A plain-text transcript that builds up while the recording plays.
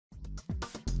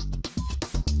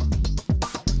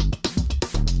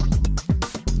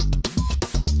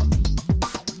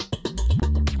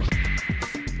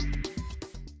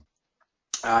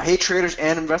Hey traders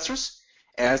and investors,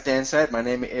 as Dan said, my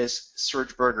name is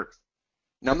Serge Berger,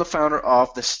 and I'm the founder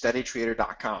of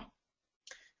thesteadytrader.com.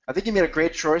 I think you made a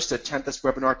great choice to attend this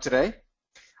webinar today.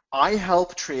 I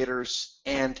help traders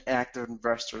and active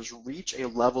investors reach a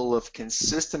level of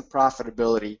consistent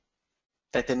profitability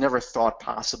that they never thought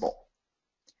possible.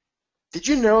 Did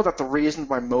you know that the reason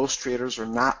why most traders are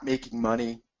not making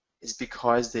money is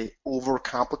because they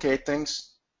overcomplicate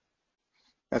things?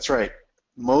 That's right.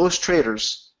 Most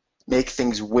traders make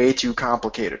things way too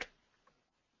complicated.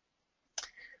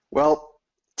 Well,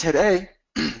 today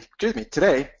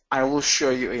I will show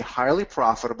you a highly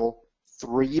profitable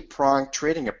three-pronged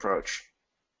trading approach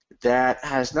that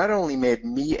has not only made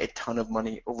me a ton of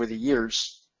money over the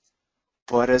years,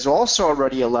 but has also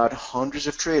already allowed hundreds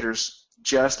of traders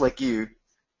just like you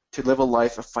to live a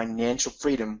life of financial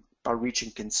freedom by reaching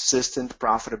consistent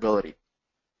profitability.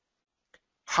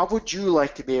 How would you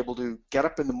like to be able to get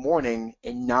up in the morning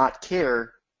and not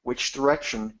care which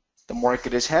direction the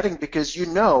market is heading because you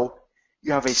know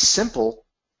you have a simple,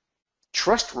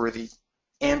 trustworthy,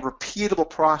 and repeatable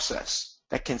process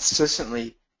that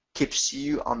consistently keeps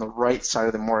you on the right side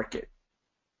of the market?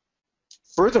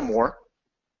 Furthermore,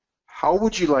 how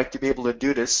would you like to be able to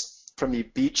do this from a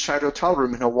beachside hotel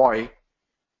room in Hawaii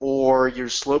or your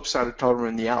slopeside hotel room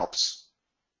in the Alps?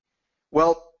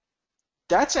 Well,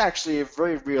 that's actually a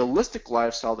very realistic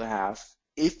lifestyle to have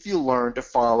if you learn to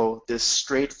follow this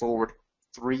straightforward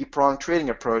three-pronged trading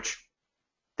approach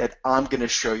that I'm going to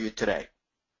show you today.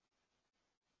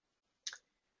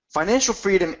 Financial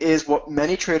freedom is what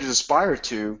many traders aspire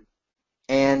to,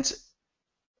 and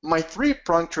my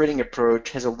three-pronged trading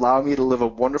approach has allowed me to live a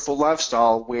wonderful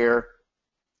lifestyle where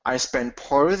I spend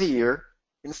part of the year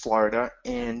in Florida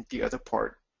and the other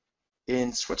part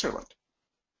in Switzerland.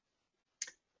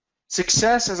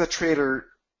 Success as a trader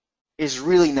is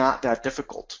really not that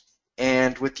difficult,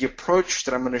 and with the approach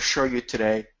that I'm going to show you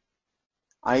today,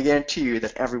 I guarantee you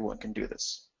that everyone can do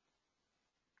this.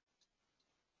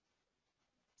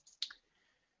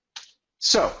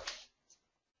 So,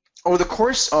 over the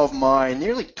course of my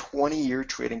nearly 20-year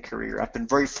trading career, I've been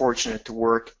very fortunate to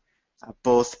work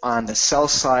both on the sell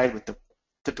side with the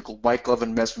typical white glove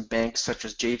investment banks such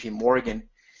as JPMorgan,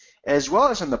 as well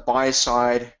as on the buy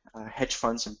side, hedge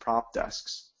funds and prop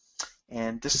desks.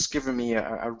 And this has given me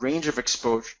a range of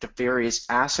exposure to various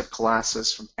asset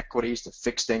classes from equities to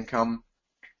fixed income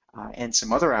and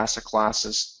some other asset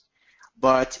classes.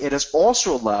 But it has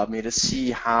also allowed me to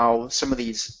see how some of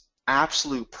these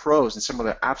absolute pros and some of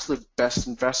the absolute best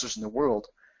investors in the world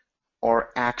are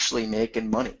actually making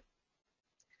money.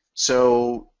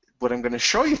 So what I'm going to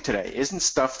show you today isn't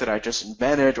stuff that I just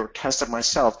invented or tested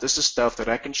myself. This is stuff that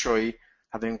I can show you,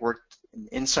 having worked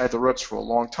inside the ropes for a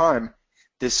long time.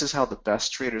 This is how the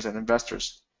best traders and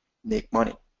investors make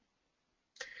money.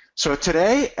 So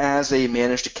today, as a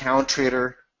managed account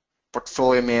trader,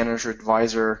 portfolio manager,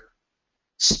 advisor,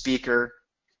 speaker,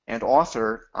 and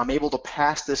author, I'm able to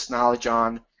pass this knowledge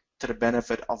on to the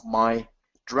benefit of my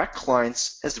direct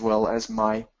clients as well as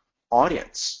my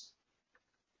audience.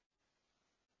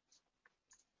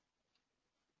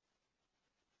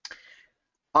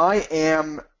 I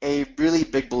am a really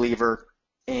big believer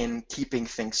in keeping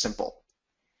things simple.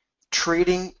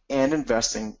 Trading and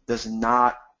investing does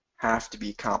not have to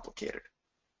be complicated.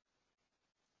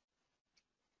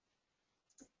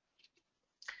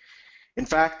 In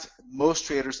fact, most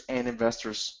traders and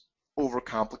investors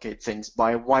overcomplicate things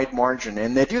by a wide margin,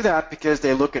 and they do that because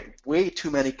they look at way too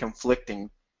many conflicting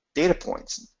data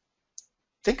points.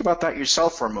 Think about that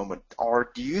yourself for a moment.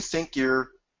 Or do you think you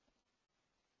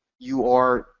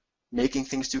are making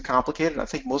things too complicated? I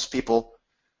think most people,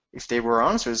 if they were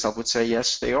honest with themselves, would say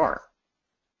yes, they are.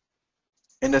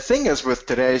 And the thing is, with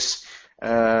today's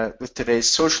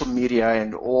social media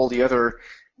and all the other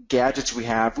gadgets we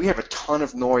have a ton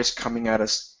of noise coming at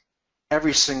us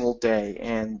every single day.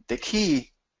 And the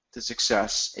key to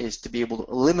success is to be able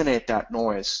to eliminate that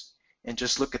noise and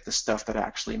just look at the stuff that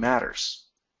actually matters.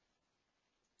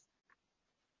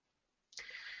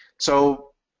 So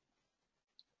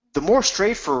the more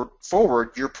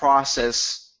straightforward your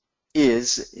process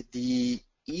is, the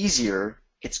easier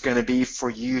it's going to be for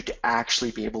you to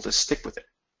actually be able to stick with it.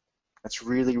 That's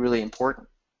really, really important.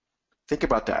 Think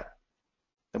about that.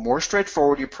 The more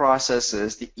straightforward your process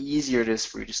is, the easier it is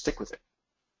for you to stick with it.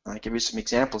 I'll give you some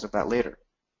examples of that later.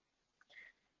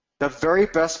 The very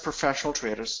best professional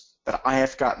traders that I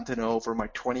have gotten to know over my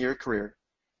 20-year career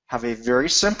have a very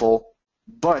simple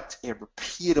but a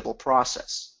repeatable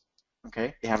process.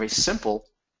 Okay? They have a simple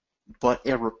but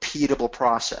a repeatable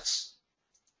process.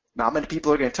 Not many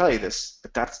people are going to tell you this,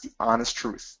 but that's the honest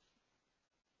truth.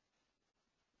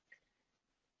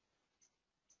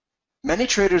 many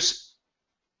traders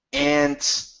and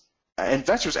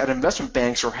investors at investment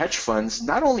banks or hedge funds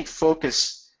not only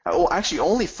focus, well, actually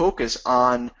only focus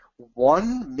on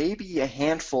one, maybe a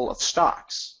handful of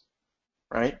stocks,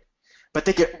 right? But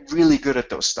they get really good at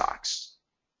those stocks.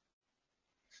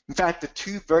 In fact, the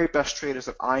two very best traders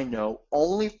that I know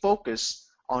only focus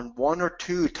on one or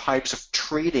two types of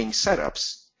trading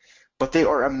setups, but they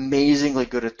are amazingly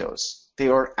good at those. They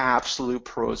are absolute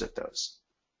pros at those.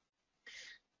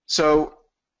 So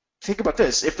think about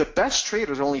this. If the best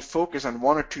traders only focus on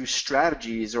one or two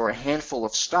strategies or a handful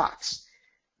of stocks,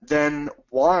 then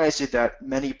why is it that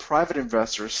many private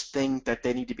investors think that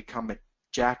they need to become a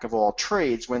jack of all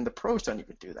trades when the pros don't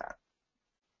even do that,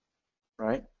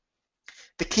 right?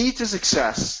 The key to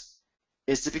success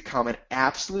is to become an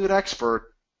absolute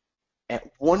expert at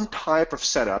one type of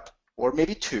setup, or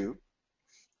maybe two,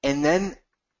 and then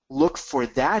look for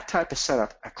that type of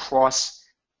setup across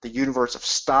the universe of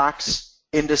stocks,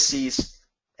 indices,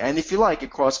 and if you like,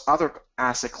 across other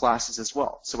asset classes as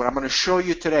well. So what I'm going to show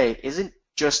you today isn't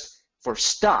just for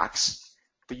stocks,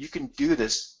 but you can do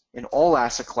this in all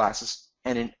asset classes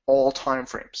and in all time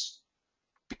frames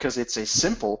because it's a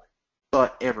simple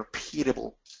but a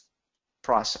repeatable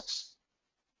process.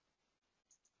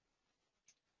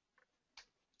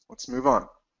 Let's move on.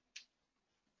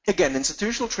 Again,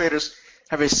 institutional traders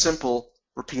have a simple,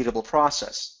 repeatable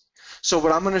process. So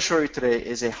what I'm going to show you today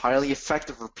is a highly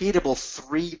effective, repeatable,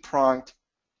 three-pronged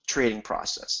trading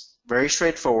process. Very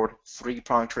straightforward,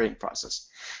 three-pronged trading process.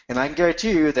 And I can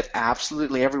guarantee you that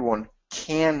absolutely everyone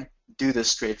can do this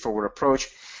straightforward approach.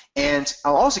 And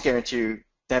I'll also guarantee you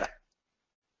that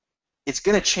it's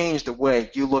going to change the way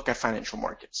you look at financial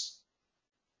markets.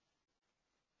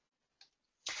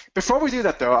 Before we do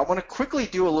that, though, I want to quickly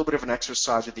do a little bit of an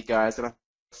exercise with you guys that I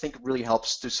think really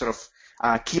helps to sort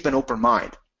of keep an open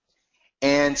mind.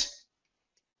 And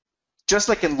just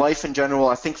like in life in general,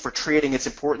 I think for trading, it's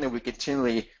important that we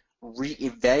continually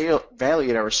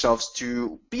reevaluate ourselves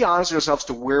to be honest with ourselves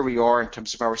to where we are in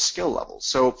terms of our skill levels.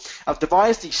 So I've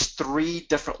devised these three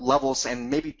different levels, and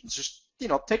maybe just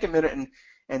take a minute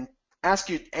and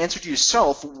answer to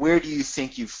yourself, where do you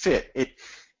think you fit?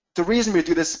 The reason we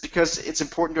do this is because it's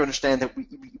important to understand that we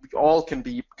all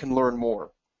can learn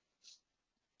more.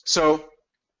 So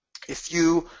if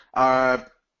you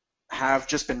have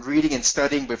just been reading and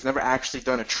studying but have never actually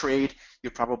done a trade,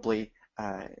 you're probably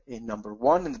in number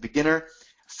one in the beginner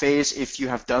phase. If you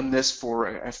have done this for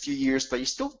a few years but you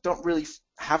still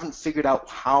haven't figured out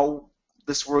how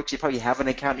this works, you probably have an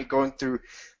account, you're going through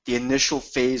the initial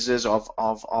phases of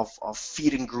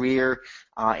feed and greer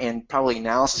and probably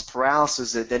analysis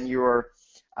paralysis, then you're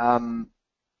in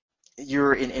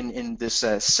this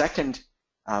second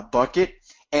bucket.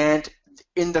 And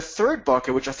in the third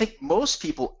bucket, which I think most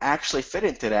people actually fit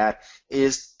into that,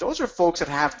 is those are folks that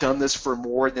have done this for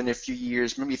more than a few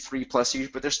years, maybe 3+ years,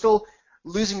 but they're still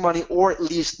losing money or at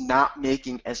least not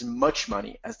making as much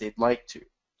money as they'd like to.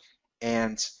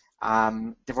 And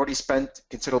they've already spent a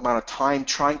considerable amount of time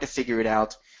trying to figure it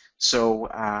out. So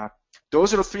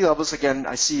those are the three levels. Again,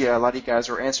 I see a lot of you guys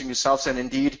are answering yourselves, and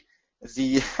indeed,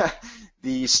 the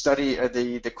study,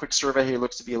 the quick survey here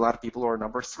looks to be a lot of people are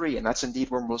number 3, and that's indeed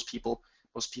where most people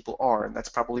are, and that's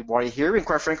probably why you're here. And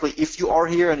quite frankly, if you are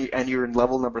here and you're in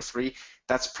level number 3,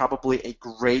 that's probably a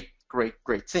great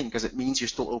thing, because it means you're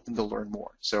still open to learn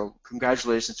more. So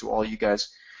congratulations to all you guys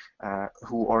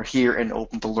who are here and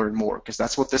open to learn more, because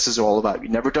that's what this is all about.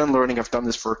 You've never done learning. I've done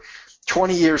this for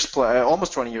 20 years,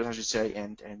 almost 20 years, I should say,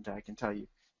 and I can tell you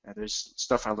there's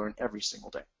stuff I learn every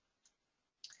single day.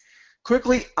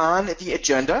 Quickly on the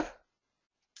agenda,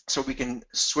 so we can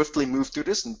swiftly move through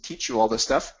this and teach you all this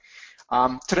stuff.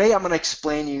 Today I'm going to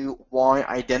explain you why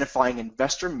identifying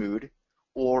investor mood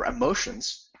or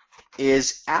emotions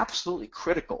is absolutely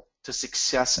critical to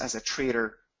success as a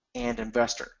trader and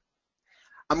investor.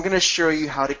 I'm going to show you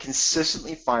how to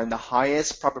consistently find the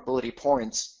highest probability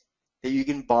points that you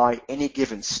can buy any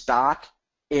given stock,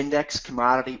 index,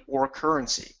 commodity, or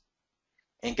currency.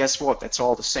 And guess what? That's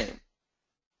all the same.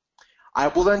 I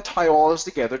will then tie all this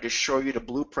together to show you the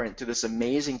blueprint to this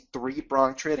amazing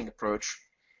three-pronged trading approach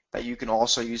that you can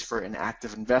also use for an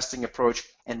active investing approach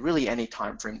and really any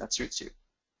time frame that suits you.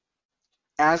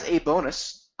 As a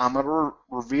bonus, I'm going to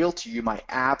reveal to you my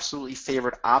absolutely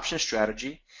favorite option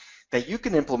strategy that you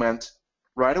can implement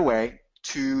right away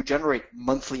to generate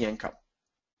monthly income.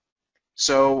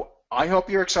 So I hope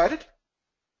you're excited.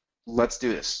 Let's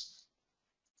do this.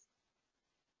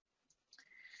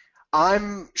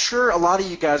 I'm sure a lot of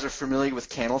you guys are familiar with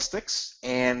candlesticks,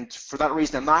 and for that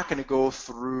reason I'm not going to go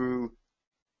through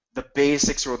the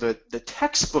basics or the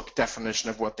textbook definition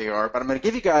of what they are, but I'm going to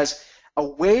give you guys a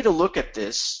way to look at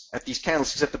this, at these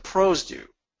candlesticks that the pros do,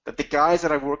 that the guys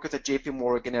that I work with at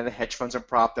JPMorgan and the hedge funds and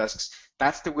prop desks,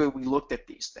 that's the way we looked at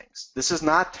these things. This is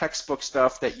not textbook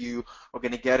stuff that you are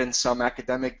going to get in some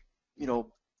academic,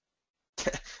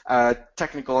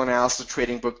 technical analysis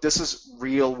trading book. This is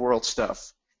real world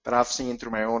stuff that I've seen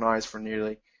through my own eyes for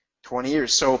nearly 20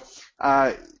 years. So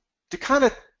to kind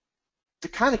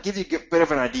of give you a bit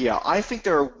of an idea, I think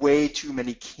there are way too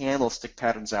many candlestick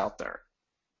patterns out there.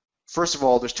 First of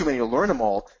all, there's too many to learn them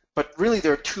all, but really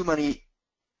there are too many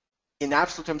in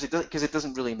absolute terms because it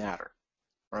doesn't really matter,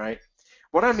 right?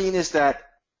 What I mean is that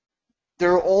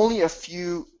there are only a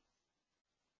few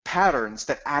patterns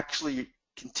that actually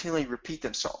continually repeat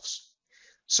themselves.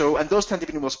 So, and those tend to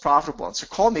be the most profitable ones. So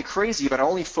call me crazy, but I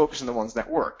only focus on the ones that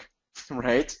work,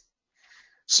 right?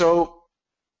 So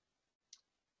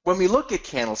when we look at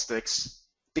candlesticks,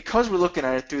 because we're looking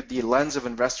at it through the lens of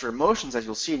investor emotions, as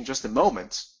you'll see in just a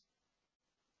moment,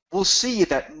 we'll see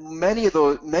that many of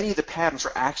the patterns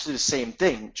are actually the same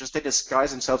thing, just they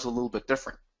disguise themselves a little bit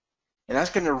different. And that's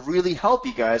going to really help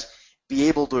you guys be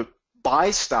able to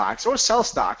buy stocks or sell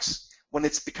stocks when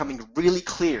it's becoming really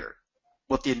clear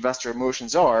what the investor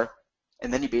emotions are,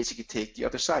 and then you basically take the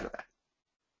other side of that.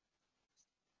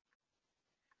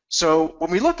 So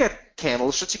when we look at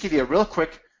candles, just to give you a real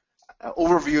quick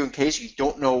overview in case you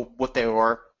don't know what they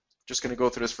are, just going to go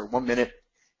through this for 1 minute.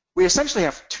 We essentially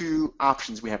have two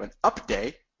options. We have an up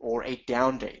day or a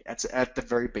down day. That's at the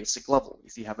very basic level.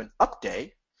 If you have an up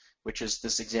day, which is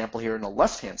this example here on the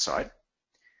left-hand side,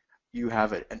 you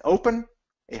have an open,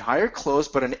 a higher close,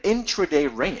 but an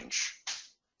intraday range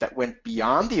that went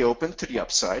beyond the open to the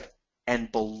upside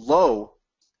and below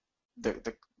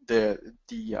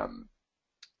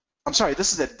I'm sorry,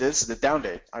 this is the down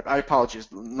day. I apologize.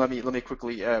 Let me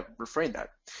quickly refrain that.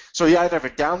 So you either have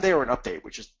a down day or an up day,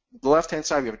 which is the left-hand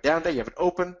side. We have a down day, you have an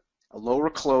open, a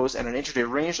lower close, and an intraday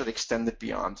range that extended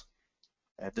beyond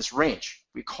this range.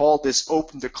 We call this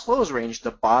open to close range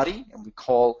the body, and we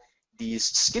call these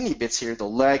skinny bits here the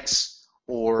legs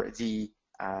or the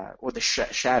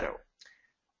shadow.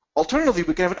 Alternatively,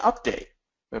 we can have an up day.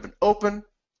 We have an open,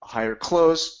 a higher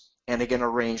close, and again a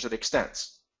range that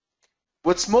extends.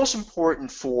 What's most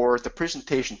important for the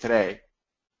presentation today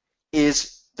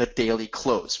is the daily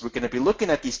close. We're going to be looking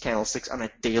at these candlesticks on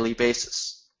a daily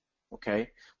basis.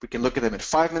 Okay? We can look at them in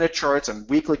 5-minute charts, and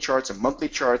weekly charts, and monthly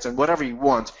charts, and whatever you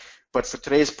want. But for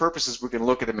today's purposes, we're going to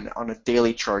look at them on a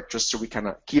daily chart just so we kind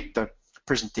of keep the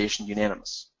presentation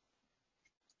unanimous.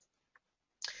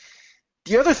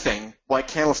 The other thing why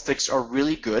candlesticks are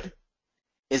really good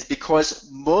is because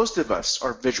most of us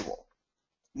are visual.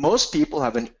 Most people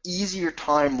have an easier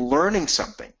time learning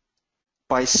something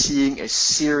by seeing a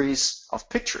series of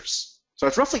pictures. So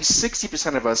it's roughly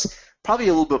 60% of us, probably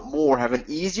a little bit more, have an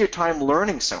easier time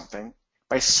learning something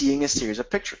by seeing a series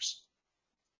of pictures.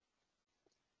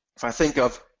 If I think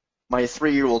of my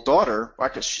 3-year-old daughter, well,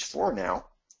 I guess she's 4 now,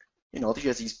 she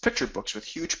has these picture books with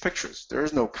huge pictures. There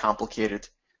is no complicated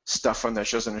stuff on that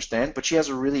she doesn't understand, but she has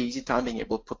a really easy time being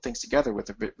able to put things together with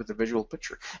a visual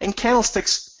picture. And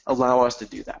candlesticks allow us to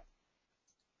do that.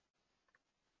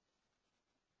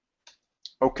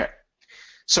 Okay,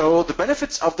 so the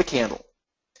benefits of the candle.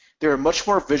 They're much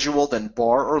more visual than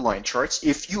bar or line charts.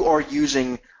 If you are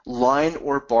using line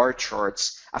or bar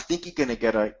charts, I think you're going to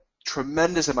get a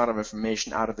tremendous amount of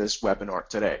information out of this webinar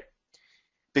today.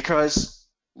 Because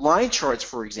line charts,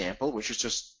 for example, which is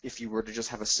just, if you were to just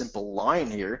have a simple line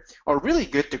here, are really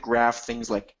good to graph things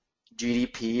like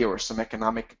GDP or some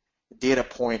economic data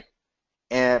point,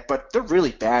 but they're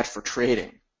really bad for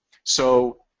trading.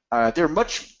 So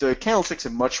the candlesticks are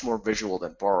much more visual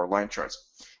than bar or line charts.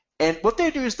 And what they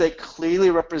do is they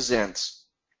clearly represent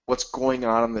what's going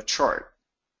on in the chart.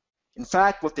 In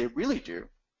fact, what they really do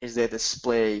is they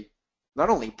display not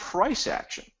only price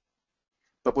action,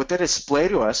 but what they display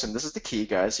to us, and this is the key,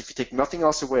 guys, if you take nothing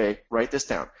else away, write this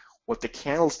down. What the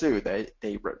candles do,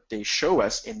 they show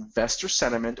us investor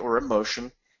sentiment or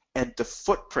emotion and the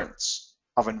footprints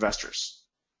of investors.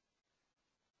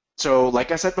 So,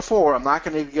 like I said before, I'm not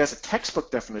going to give you guys a textbook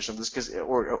definition of this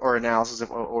or analysis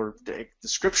or the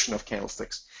description of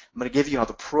candlesticks. I'm going to give you how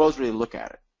the pros really look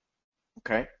at it.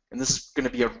 Okay? And this is going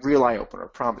to be a real eye-opener, I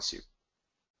promise you.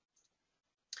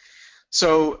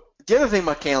 So the other thing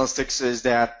about candlesticks is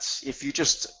that if you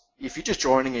just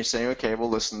joining and you're saying, okay, well,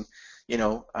 listen,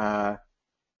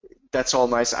 that's all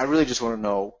nice. I really just want to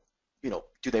know,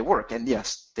 do they work? And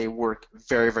yes, they work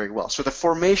very, very well. So the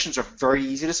formations are very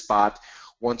easy to spot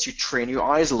once you train your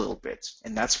eyes a little bit,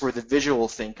 and that's where the visual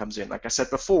thing comes in. Like I said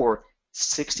before,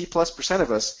 60+%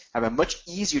 of us have a much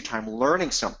easier time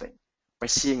learning something by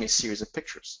seeing a series of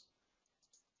pictures.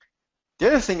 The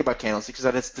other thing about candlesticks is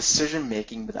that it's decision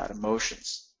making without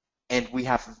emotions. And we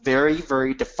have very,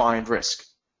 very defined risk.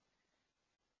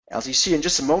 As you see in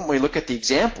just a moment, when we look at the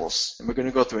examples, and we're going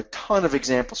to go through a ton of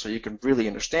examples so you can really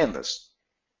understand this.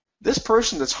 This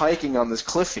person that's hiking on this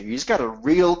cliff here, he's got a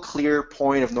real clear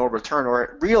point of no return, or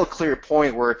a real clear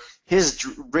point where his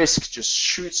risk just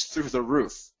shoots through the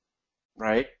roof,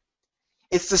 right?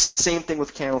 It's the same thing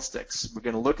with candlesticks. We're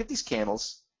going to look at these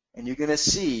candles, and you're going to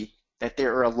see that they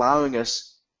are allowing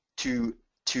us to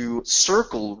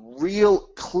circle real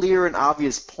clear and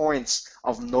obvious points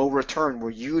of no return where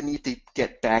you need to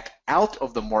get back out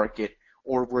of the market,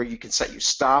 or where you can set your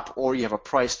stop, or you have a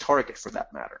price target for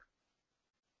that matter.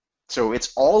 So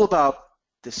it's all about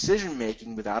decision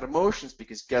making without emotions,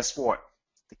 because guess what?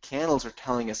 The candles are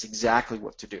telling us exactly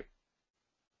what to do.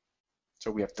 So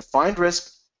we have defined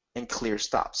risk and clear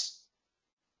stops.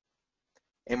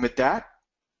 And with that,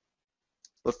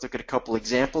 let's look at a couple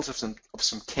examples of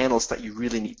some candles that you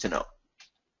really need to know.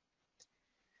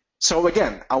 So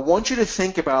again, I want you to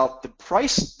think about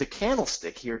the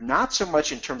candlestick here, not so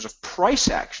much in terms of price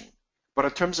action, but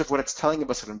in terms of what it's telling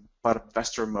us about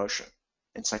investor emotion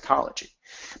in psychology.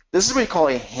 This is what we call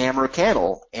a hammer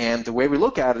candle, and the way we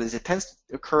look at it is it tends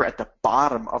to occur at the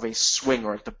bottom of a swing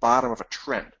or at the bottom of a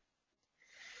trend.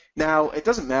 Now, it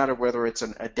doesn't matter whether it's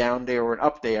a down day or an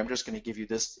up day. I'm just going to give you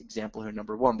this example here,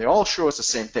 number one. They all show us the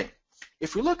same thing.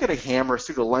 If we look at a hammer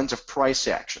through the lens of price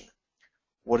action,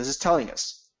 what is this telling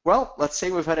us? Well, let's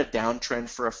say we've had a downtrend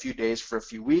for a few days, for a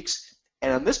few weeks,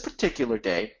 and on this particular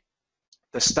day,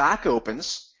 the stock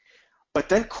opens, but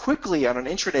then quickly on an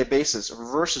intraday basis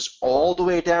reverses all the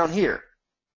way down here,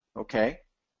 okay?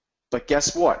 But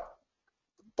guess what?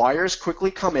 Buyers quickly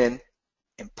come in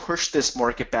and push this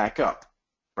market back up,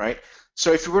 right?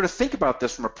 So if you were to think about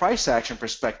this from a price action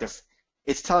perspective,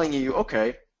 it's telling you,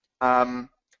 okay,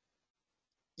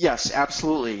 yes,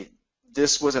 absolutely,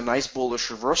 this was a nice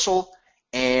bullish reversal,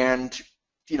 and,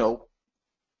 you know,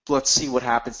 let's see what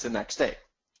happens the next day.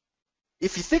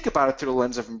 If you think about it through the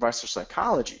lens of investor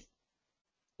psychology,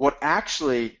 what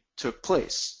actually took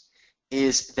place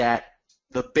is that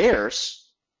the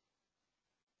bears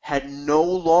had no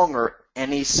longer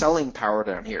any selling power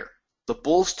down here. The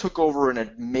bulls took over in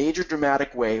a major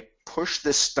dramatic way, pushed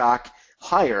this stock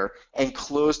higher, and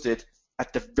closed it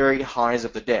at the very highs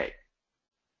of the day.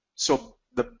 So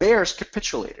the bears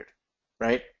capitulated,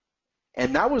 right?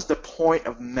 And that was the point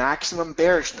of maximum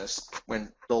bearishness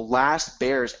when the last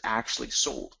bears actually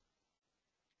sold,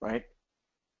 right?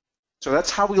 So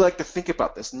that's how we like to think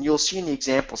about this, and you'll see in the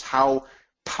examples how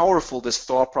powerful this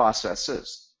thought process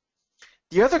is.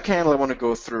 The other candle I want to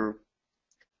go through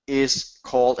is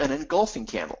called an engulfing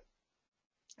candle,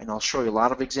 and I'll show you a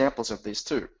lot of examples of these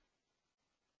too.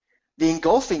 The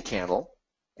engulfing candle,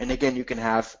 and again, you can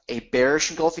have a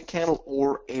bearish engulfing candle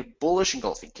or a bullish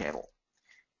engulfing candle.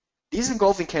 These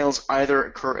engulfing candles either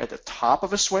occur at the top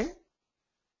of a swing,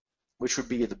 which would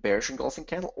be the bearish engulfing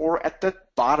candle, or at the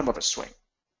bottom of a swing,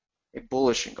 a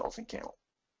bullish engulfing candle.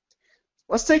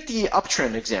 Let's take the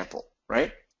uptrend example,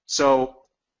 right? So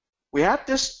we had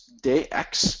this day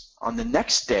X. On the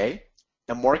next day,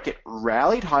 the market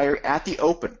rallied higher at the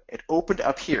open. It opened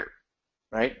up here,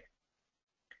 right?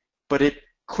 But it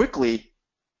quickly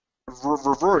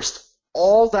reversed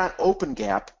all that open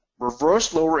gap,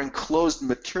 reversed lower and closed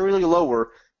materially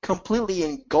lower, completely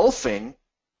engulfing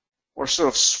or sort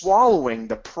of swallowing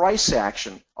the price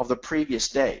action of the previous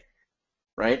day,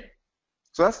 right?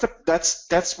 So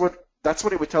that's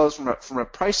what it would tell us from a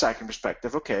price action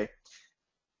perspective. Okay,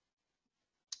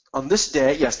 on this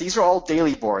day, yes, these are all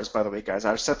daily bars, by the way, guys.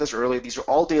 I've said this earlier. These are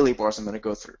all daily bars I'm going to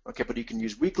go through. Okay, but you can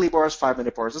use weekly bars,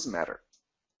 5-minute bars, doesn't matter.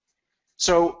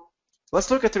 So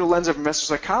let's look at through the lens of investor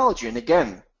psychology. And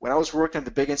again, when I was working at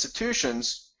the big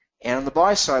institutions and on the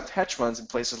buy side, hedge funds and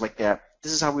places like that,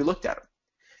 this is how we looked at them.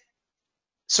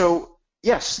 So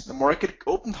yes, the market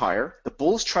opened higher. The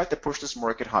bulls tried to push this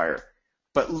market higher.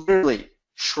 But literally,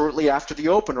 shortly after the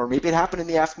open, or maybe it happened in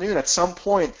the afternoon, at some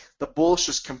point, the bulls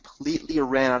just completely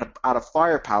ran out of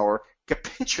firepower,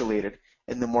 capitulated,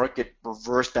 and the market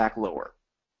reversed back lower,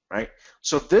 right?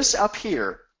 So this up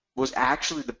here was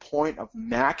actually the point of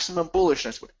maximum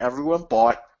bullishness when everyone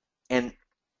bought and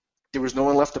there was no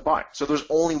one left to buy. So there's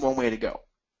only one way to go.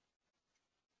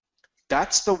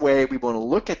 That's the way we want to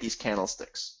look at these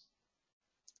candlesticks.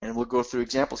 And we'll go through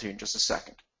examples here in just a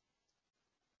second.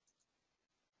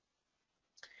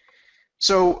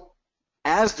 So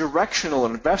as directional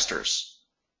investors,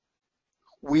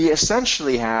 we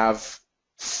essentially have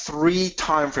 3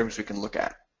 time frames we can look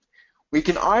at. We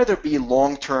can either be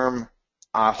long-term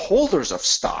holders of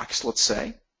stocks, let's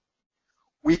say.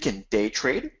 We can day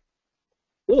trade,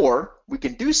 Or we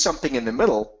can do something in the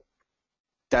middle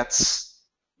that's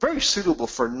very suitable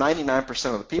for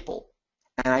 99% of the people,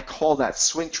 and I call that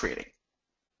swing trading.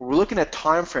 We're looking at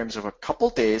time frames of a couple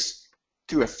days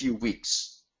to a few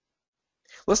weeks.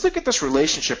 Let's look at this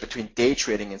relationship between day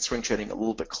trading and swing trading a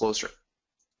little bit closer.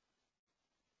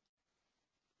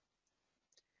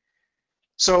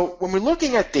 So when we're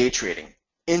looking at day trading,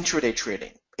 intraday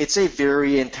trading, it's a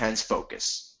very intense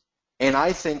focus. And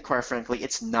I think, quite frankly,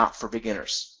 it's not for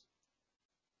beginners.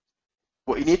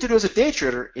 What you need to do as a day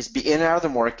trader is be in and out of the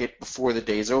market before the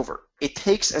day is over. It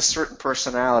takes a certain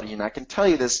personality, and I can tell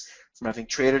you this from having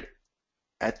traded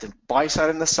at the buy side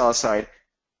and the sell side.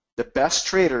 The best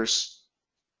traders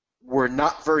were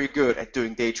not very good at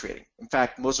doing day trading. In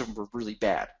fact, most of them were really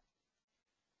bad.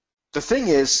 The thing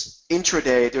is,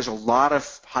 intraday, there's a lot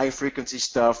of high-frequency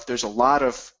stuff. There's a lot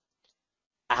of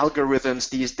algorithms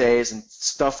these days and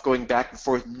stuff going back and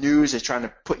forth. News is trying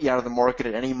to put you out of the market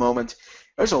at any moment.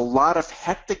 There's a lot of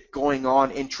hectic going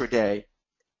on intraday,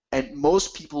 and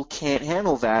most people can't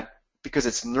handle that because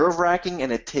it's nerve-wracking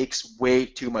and it takes way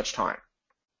too much time.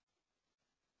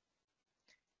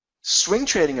 Swing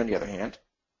trading, on the other hand,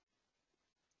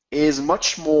 is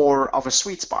much more of a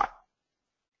sweet spot.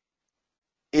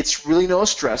 It's really no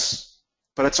stress,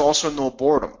 but it's also no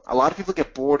boredom. A lot of people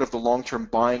get bored of the long-term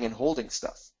buying and holding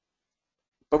stuff.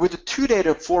 But with the 2-day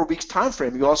to 4 weeks time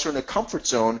frame, you're also in a comfort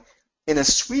zone, in a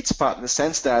sweet spot in the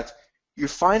sense that you're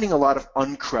finding a lot of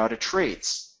uncrowded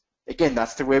trades. Again,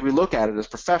 that's the way we look at it as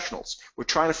professionals. We're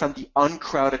trying to find the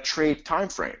uncrowded trade time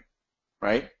frame,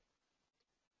 right?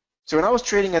 So when I was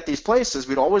trading at these places,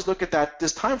 we'd always look at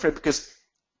this time frame because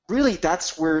really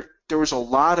that's where there was a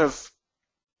lot of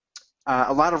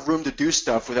room to do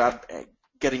stuff without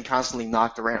getting constantly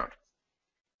knocked around.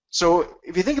 So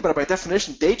if you think about it, by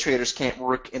definition, day traders can't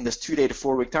work in this 2-day to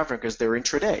 4 week time frame because they're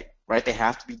intraday, right? They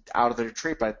have to be out of their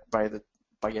trade by the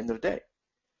end of the day.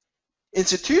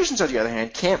 Institutions, on the other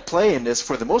hand, can't play in this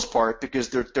for the most part because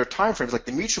their time frames, like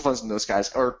the mutual funds and those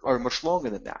guys, are much longer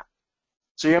than that.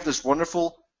 So you have this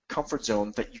wonderful comfort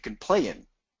zone that you can play in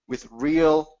with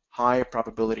real high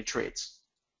probability trades.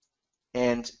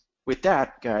 And with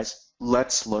that, guys,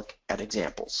 let's look at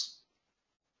examples.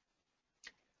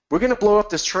 We're going to blow up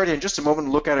this chart in just a moment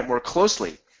and look at it more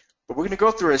closely, but we're going to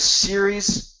go through a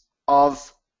series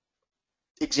of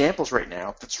examples right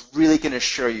now that's really going to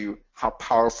show you how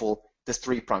powerful this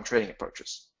three-pronged trading approach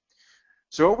is.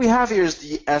 So what we have here is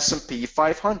the S&P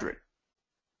 500.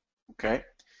 Okay.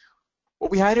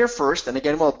 What we had here first, and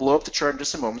again, we'll blow up the chart in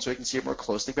just a moment so you can see it more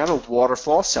closely. We had a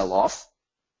waterfall sell-off,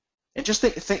 and just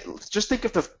think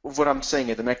of what I'm saying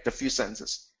in the next few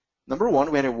sentences. Number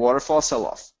one, we had a waterfall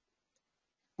sell-off,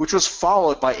 which was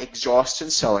followed by exhaustion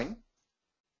selling,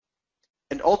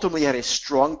 and ultimately had a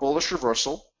strong bullish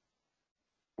reversal,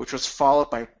 which was followed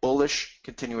by bullish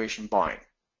continuation buying.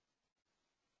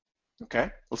 Okay,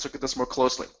 let's look at this more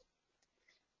closely.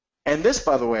 And this,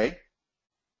 by the way,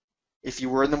 if you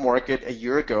were in the market a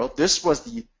year ago, this was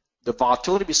the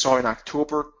volatility we saw in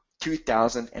October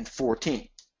 2014.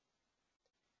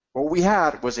 What we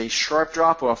had was a sharp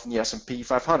drop-off in the S&P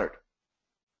 500.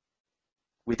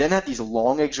 We then had these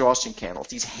long exhaustion candles,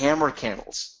 these hammer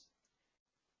candles.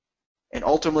 And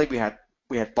ultimately, we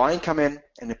had buying come in,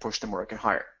 and it pushed the market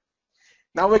higher.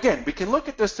 Now, again, we can look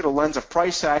at this through the lens of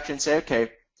price action and say,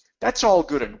 okay, that's all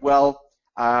good and well,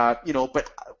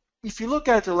 but if you look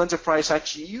at it through the lens of price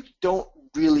action, you don't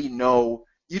really know,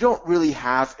 you don't really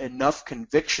have enough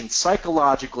conviction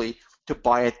psychologically to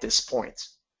buy at this point.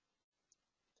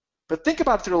 But think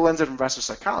about it through the lens of investor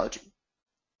psychology.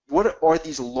 What are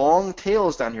these long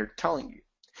tails down here telling you?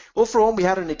 Well, for one, we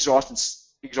had an exhaustive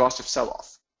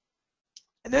sell-off.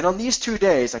 And then on these 2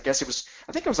 days, I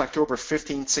think it was October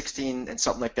 15, 16, and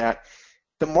something like that,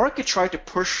 the market tried to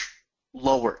push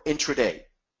lower intraday,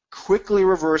 quickly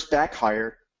reversed back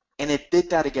higher, and it did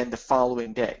that again the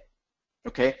following day.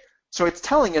 Okay, so it's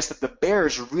telling us that the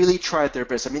bears really tried their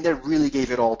best. I mean, they really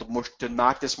gave it all to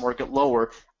knock this market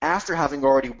lower after having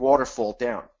already waterfalled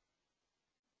down,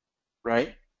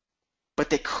 right? But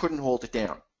they couldn't hold it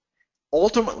down.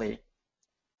 Ultimately,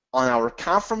 on our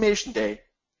confirmation day,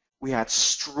 we had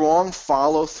strong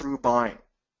follow-through buying.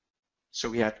 So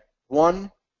we had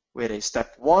a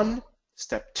step 1,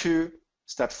 step 2,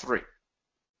 step 3.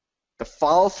 The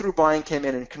follow-through buying came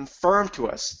in and confirmed to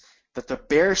us that the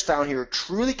bears down here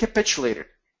truly capitulated.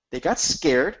 They got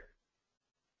scared,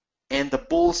 and the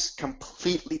bulls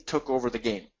completely took over the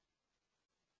game.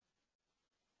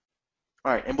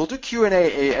 All right, and we'll do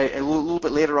Q&A a little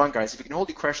bit later on, guys. If you can hold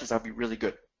your questions, that would be really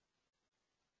good.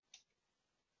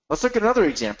 Let's look at another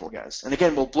example, guys. And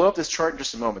again, we'll blow up this chart in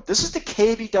just a moment. This is the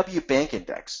KBW Bank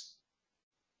Index.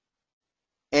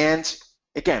 And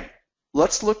again,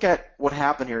 let's look at what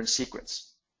happened here in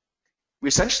sequence. We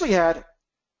essentially had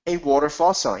a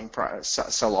waterfall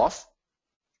sell-off.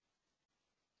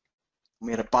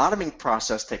 We had a bottoming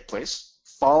process take place,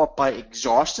 followed by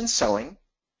exhaustion selling,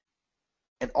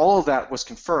 and all of that was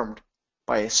confirmed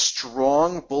by a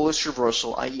strong bullish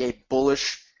reversal, i.e. a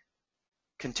bullish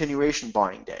continuation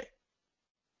buying day.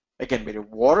 Again, we had a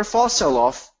waterfall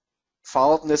sell-off,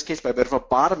 followed in this case by a bit of a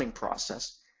bottoming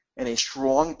process, and a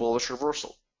strong bullish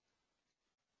reversal.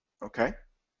 Okay,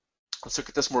 let's look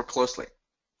at this more closely.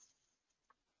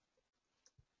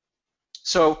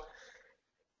 So,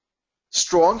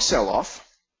 strong sell-off,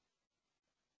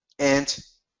 and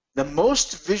the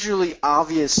most visually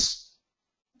obvious,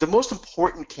 the most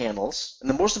important candles, and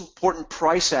the most important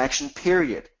price action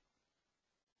period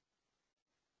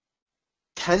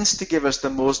tends to give us the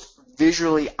most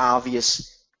visually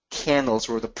obvious candles,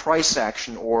 or the price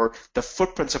action, or the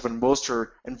footprints of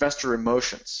investor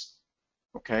emotions.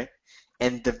 Okay,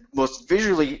 and the most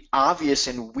visually obvious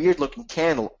and weird looking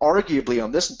candle, arguably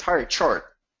on this entire chart,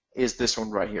 is this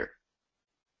one right here.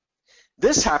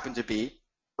 This happened to be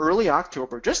early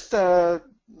October, just 2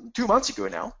 months ago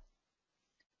now,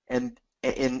 and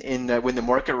when the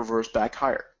market reversed back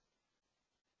higher.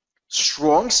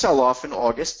 Strong sell-off in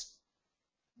August,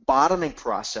 bottoming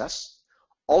process.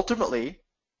 Ultimately,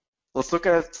 let's look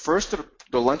at it first through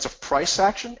the lens of price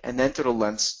action and then through the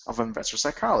lens of investor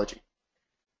psychology.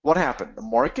 What happened? The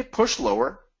market pushed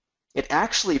lower. It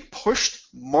actually pushed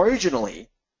marginally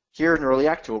here in early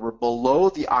October below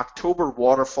the October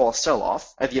waterfall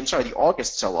sell-off, the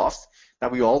August sell-off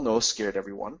that we all know scared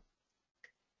everyone.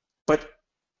 But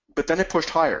then it pushed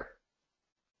higher.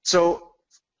 So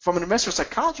from an investor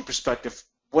psychology perspective,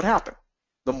 what happened?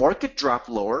 The market dropped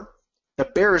lower. The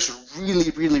bears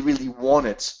really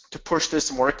wanted to push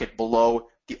this market below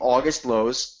the August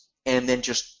lows and then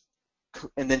just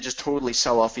totally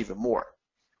sell off even more.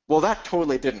 Well, that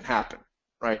totally didn't happen,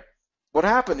 right? What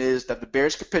happened is that the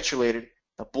bears capitulated,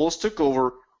 the bulls took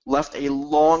over, left a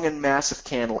long and massive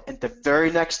candle, and the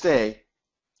very next day,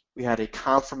 we had a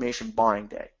confirmation buying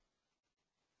day.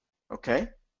 Okay?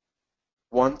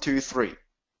 1, 2, 3.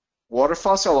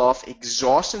 Waterfall sell-off,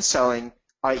 exhaustion selling,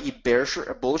 i.e.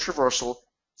 bullish reversal,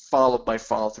 followed by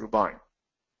follow-through buying.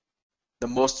 The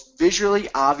most visually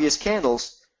obvious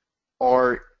candles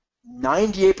are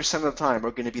 98% of the time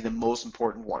are going to be the most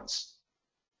important ones.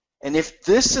 And if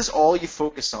this is all you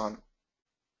focus on,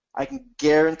 I can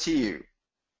guarantee you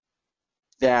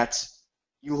that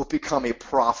you will become a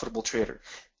profitable trader.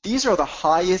 These are the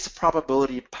highest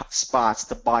probability spots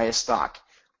to buy a stock,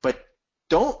 but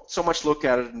don't so much look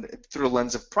at it through the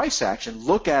lens of price action.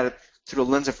 Look at it through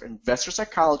the lens of investor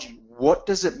psychology. What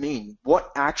does it mean?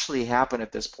 What actually happened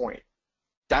at this point?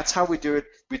 That's how we do it.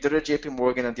 We did it at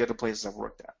JPMorgan and the other places I've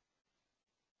worked at.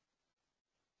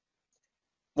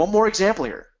 One more example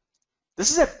here. This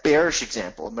is a bearish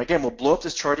example. And again, we'll blow up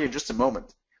this chart here in just a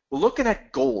moment. We're looking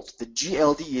at gold, the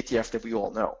GLD ETF that we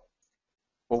all know.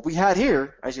 What we had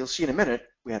here, as you'll see in a minute,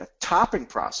 we had a topping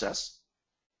process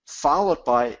followed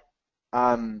by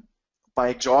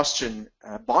exhaustion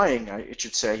buying, I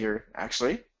should say here,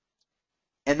 actually.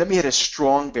 And then we had a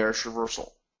strong bearish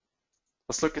reversal.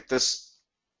 Let's look at this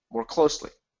more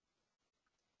closely.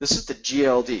 This is the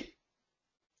GLD.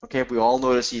 Okay, we all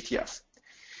know this ETF.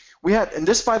 We had, and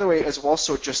this, by the way, is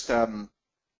also just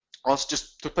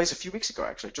took place a few weeks ago,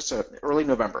 actually, just early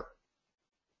November.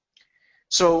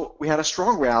 So we had a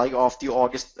strong rally off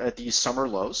the summer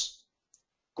lows.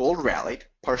 Gold rallied,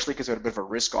 partially because we had a bit of a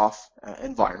risk-off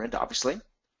environment, obviously.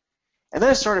 And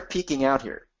then it started peaking out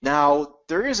here. Now,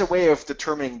 there is a way of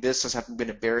determining this as having been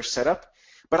a bearish setup,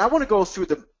 but I want to go through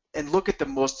and look at the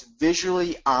most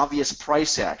visually obvious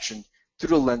price action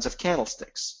through the lens of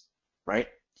candlesticks, right?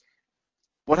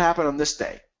 What happened on this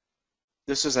day?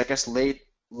 This is, I guess, late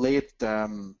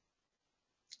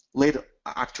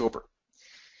October.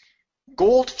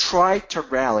 Gold tried to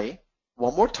rally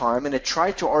one more time, and it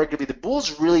tried to arguably, the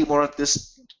bulls really wanted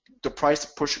the price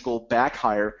to push gold back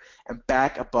higher and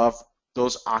back above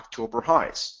those October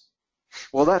highs.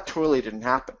 Well, that totally didn't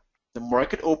happen. The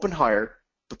market opened higher,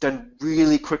 but then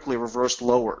really quickly reversed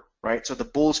lower, right? So the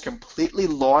bulls completely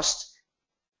lost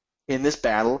in this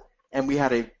battle, and we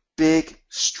had a big,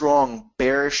 strong,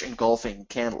 bearish engulfing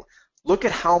candle. Look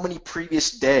at how many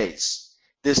previous days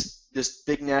this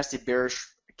big, nasty, bearish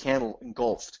candle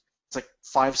engulfed. It's like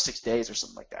 5-6 days or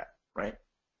something like that, right?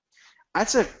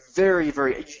 That's a very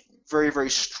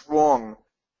strong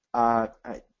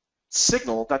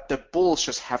signal that the bulls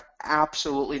just have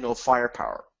absolutely no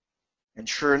firepower. And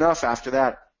sure enough, after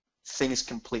that, things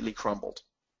completely crumbled.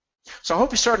 So I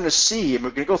hope you're starting to see, and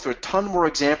we're going to go through a ton more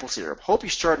examples here. I hope you're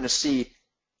starting to see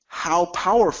how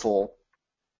powerful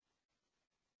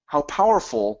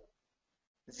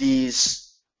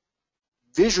these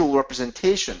visual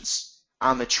representations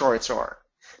on the charts are,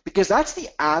 because that's the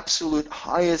absolute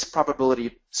highest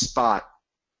probability spot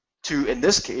to, in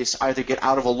this case, either get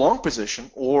out of a long position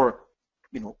or,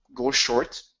 go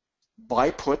short,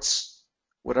 buy puts,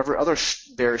 whatever other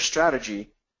bearish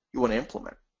strategy you want to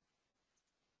implement.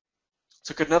 Let's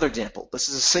look at another example. This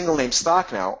is a single name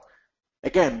stock now.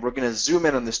 Again, we're going to zoom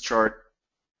in on this chart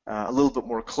a little bit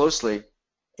more closely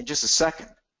in just a second.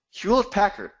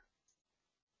 Hewlett-Packard.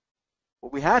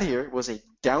 What we had here was a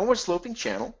downward sloping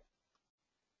channel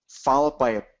followed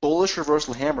by a bullish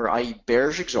reversal hammer, i.e.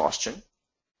 bearish exhaustion,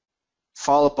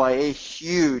 followed by a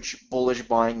huge bullish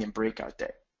buying and breakout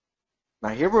day. Now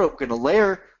here we're going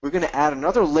to add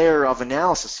another layer of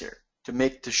analysis here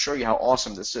to show you how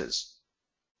awesome this is.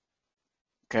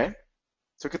 Okay,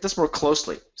 let's look at this more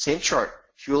closely. Same chart,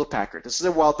 Hewlett-Packard. This is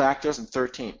a while back,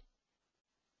 2013.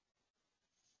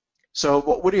 So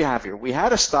what do you have here? We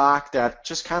had a stock that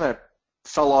just kind of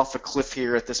fell off a cliff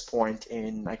here at this point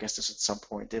in, I guess this at some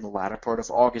point in the latter part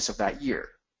of August of that year.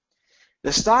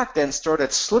 The stock then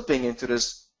started slipping into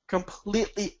this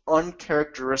completely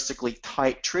uncharacteristically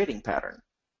tight trading pattern,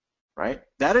 right?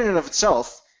 That in and of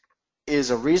itself is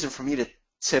a reason for me to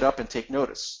sit up and take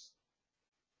notice.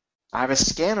 I have a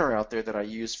scanner out there that I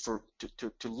use to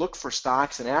look for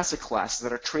stocks and asset classes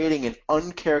that are trading in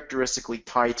uncharacteristically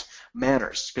tight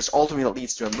manners, because ultimately that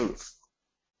leads to a move.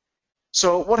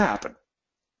 So what happened?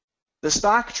 The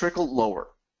stock trickled lower.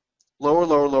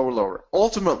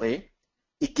 Ultimately,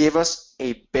 it gave us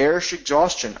a bearish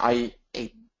exhaustion, i.e.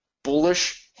 a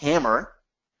bullish hammer,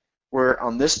 where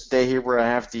on this day here where I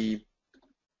have the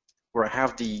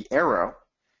arrow,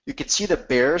 you can see the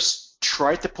bears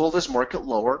tried to pull this market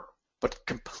lower, but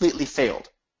completely failed.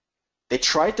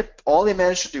 All they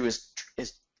managed to do is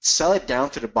sell it down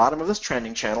to the bottom of this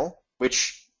trending channel,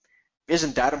 which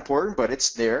isn't that important, but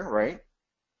it's there, right?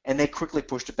 And they quickly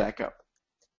pushed it back up.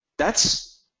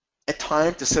 That's a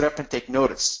time to sit up and take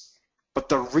notice. But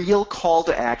the real call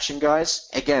to action, guys,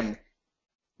 again,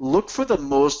 look for the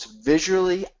most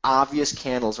visually obvious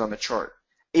candles on the chart.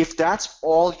 If that's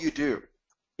all you do,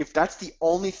 if that's the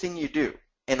only thing you do,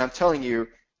 and I'm telling you,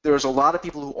 there's a lot of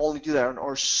people who only do that and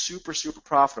are super, super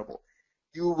profitable,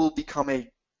 you will become a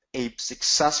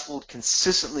successful,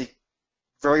 consistently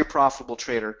very profitable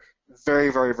trader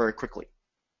very, very, very quickly.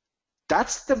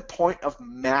 That's the point of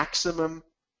maximum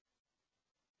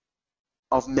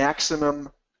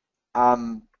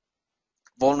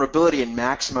vulnerability and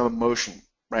maximum emotion,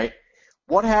 right?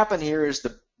 What happened here is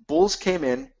the bulls came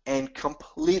in and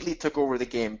completely took over the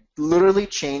game, literally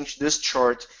changed this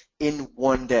chart in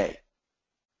one day.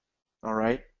 All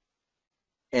right?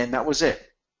 And that was it.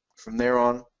 From there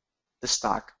on, the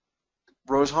stock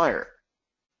rose higher.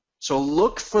 So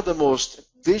look for the most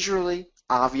visually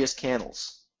obvious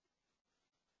candles.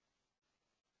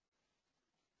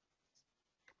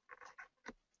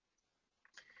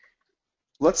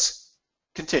 Let's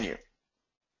continue.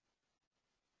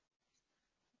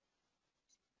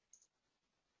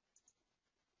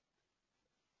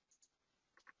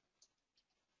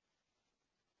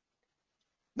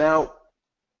 Now,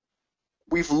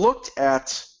 we've looked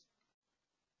at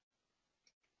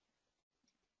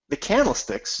the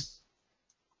candlesticks,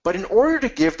 but in order to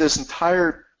give this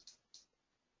entire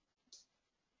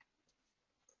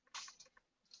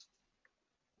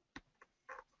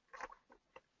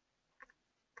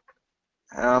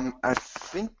I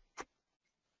think,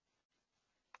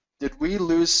 did we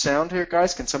lose sound here,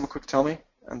 guys? Can someone quick tell me?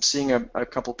 I'm seeing a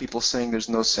couple people saying there's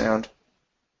no sound.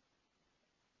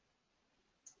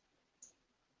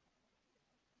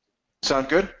 Sound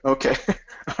good? Okay.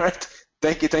 All right.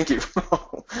 Thank you.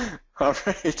 All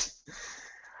right.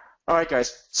 All right,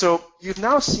 guys. So you've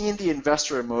now seen the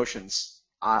investor emotions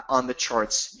on the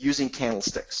charts using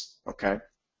candlesticks, okay?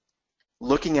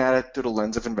 Looking at it through the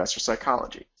lens of investor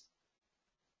psychology.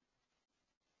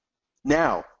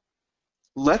 Now,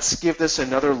 let's give this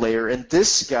another layer. And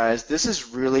this, guys, this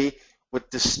is really what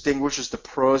distinguishes the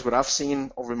pros, what I've seen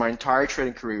over my entire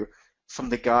trading career, from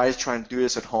the guys trying to do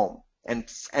this at home. And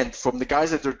from the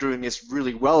guys that are doing this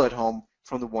really well at home,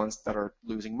 from the ones that are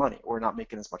losing money or not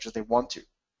making as much as they want to.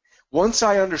 Once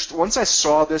I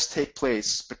saw this take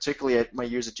place, particularly at my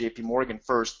years at JPMorgan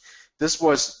first, this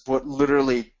was what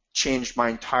literally changed my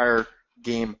entire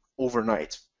game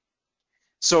overnight.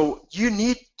 So you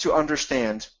need to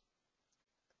understand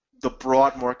the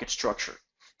broad market structure.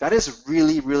 That is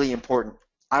really, really important.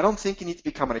 I don't think you need to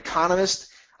become an economist.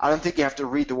 I don't think you have to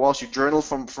read the Wall Street Journal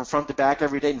from front to back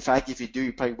every day. In fact, if you do,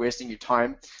 you're probably wasting your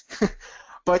time.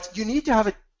 But you need to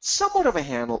have somewhat of a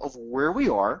handle of where we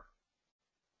are,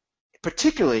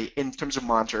 particularly in terms of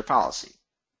monetary policy,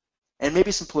 and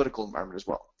maybe some political environment as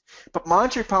well. But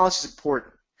monetary policy is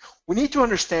important. We need to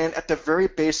understand at the very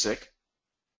basic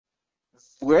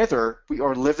whether we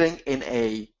are living in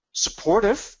a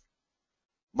supportive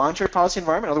monetary policy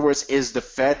environment. In other words, is the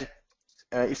Fed,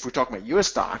 if we're talking about U.S.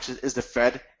 stocks, is the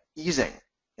Fed easing?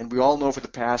 And we all know for the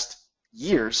past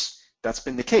years that's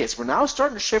been the case. We're now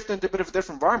starting to shift into a bit of a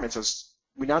different environment, so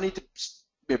we now need to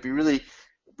be really,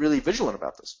 really vigilant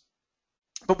about this.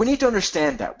 But we need to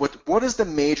understand that. What is the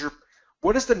major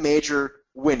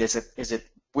wind? Is it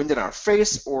wind in our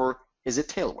face, or is it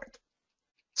tailwind?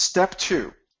 Step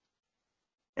 2,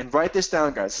 and write this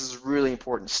down, guys. This is really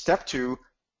important. Step 2,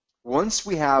 once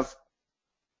we have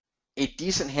a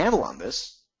decent handle on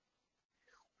this,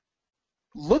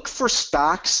 look for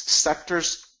stocks,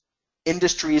 sectors,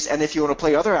 industries, and if you want to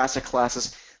play other asset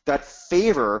classes that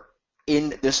favor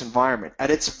in this environment. At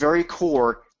its very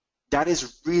core, that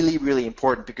is really, really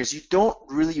important because you don't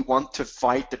really want to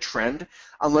fight the trend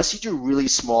unless you do really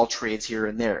small trades here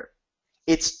and there.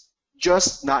 It's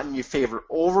just not in your favor.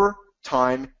 Over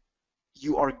time,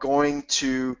 you are going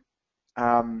to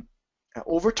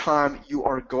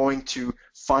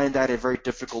find that a very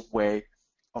difficult way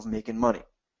of making money.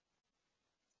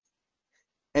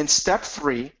 And step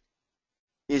 3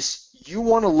 is you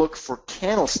want to look for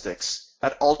candlesticks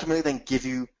that ultimately then give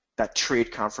you that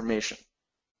trade confirmation.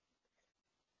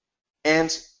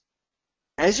 And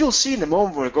as you'll see in a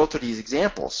moment when we go through these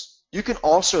examples, you can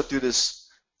also do this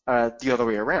the other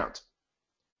way around.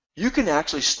 You can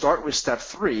actually start with step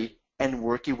 3 and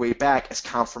work your way back as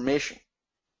confirmation,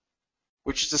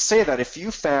 which is to say that if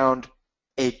you found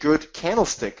a good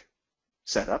candlestick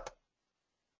setup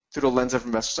through the lens of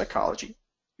investor psychology,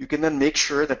 you can then make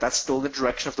sure that that's still in the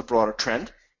direction of the broader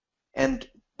trend and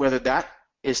whether that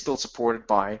is still supported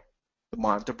by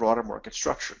the broader market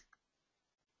structure.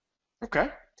 Okay,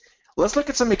 let's look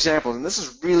at some examples, and this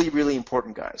is really, really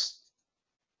important, guys.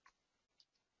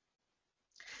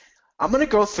 I'm going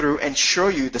to go through and show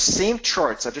you the same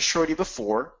charts I just showed you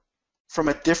before from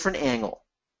a different angle,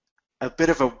 a bit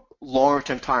of a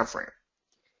longer-term time frame.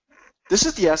 This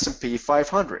is the S&P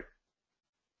 500.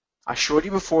 I showed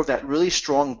you before that really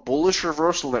strong bullish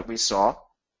reversal that we saw.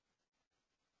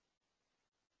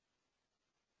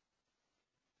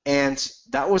 And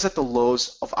that was at the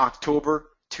lows of October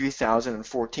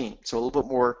 2014, so a little bit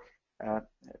more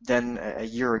than a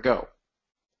year ago.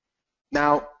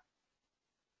 Now,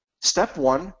 step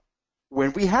 1,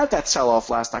 when we had that sell-off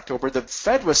last October, the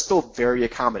Fed was still very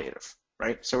accommodative,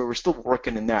 right? So we were still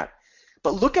working in that.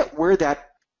 But look at where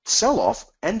that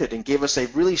sell-off ended and gave us a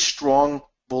really strong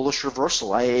bullish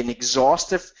reversal, an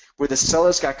exhaustive, where the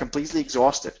sellers got completely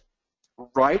exhausted,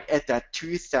 right at that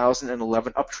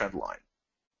 2011 uptrend line.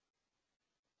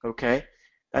 Okay?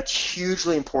 That's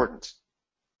hugely important.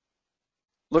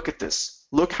 Look at this.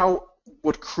 Look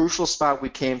what crucial spot we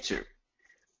came to.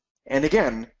 And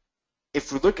again,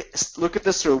 if we look at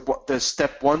this through the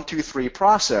step 1, 2, 3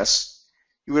 process,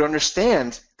 you would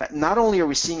understand that not only are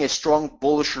we seeing a strong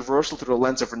bullish reversal through the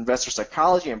lens of investor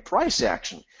psychology and price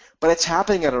action, but it's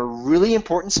happening at a really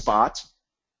important spot,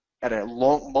 at a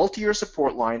long multi-year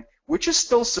support line, which is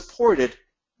still supported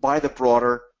by the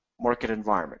broader market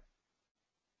environment.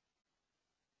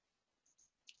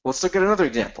 Let's look at another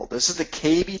example. This is the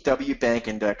KBW Bank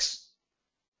Index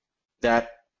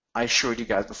that I showed you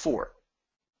guys before.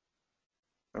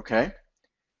 Okay?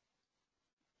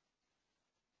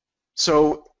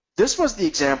 So this was the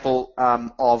example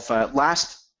of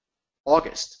last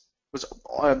August,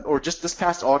 or just this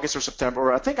past August or September,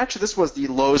 or I think actually this was the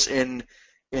lows in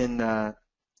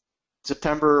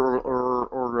September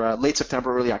or late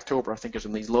September, early October, I think is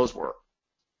when these lows were.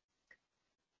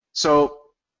 So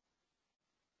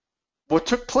what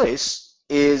took place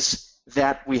is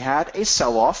that we had a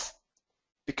sell-off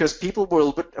because people were a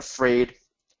little bit afraid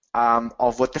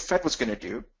of what the Fed was going to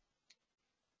do.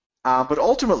 But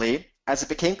ultimately, as it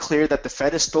became clear that the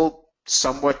Fed is still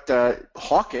somewhat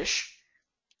hawkish,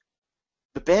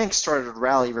 the banks started to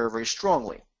rally very, very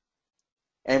strongly.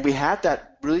 And we had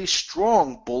that really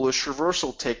strong bullish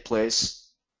reversal take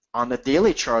place on the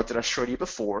daily chart that I showed you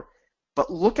before. But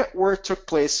look at where it took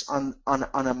place on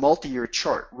a multi-year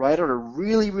chart, right at a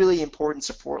really, really important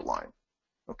support line.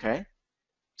 Okay?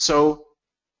 So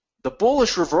the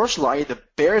bullish reversal, i.e. the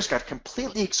bears got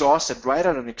completely exhausted right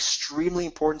at an extremely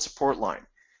important support line.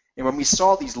 And when we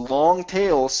saw these long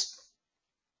tails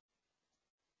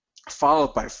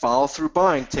followed by follow-through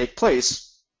buying take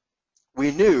place,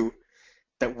 we knew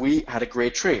that we had a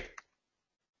great trade.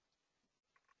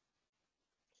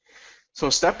 So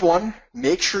step one,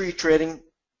 make sure you're trading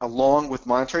along with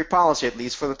monetary policy, at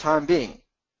least for the time being.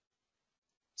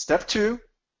 Step two,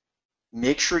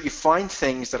 make sure you find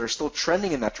things that are still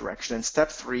trending in that direction. And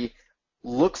step three,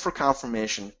 look for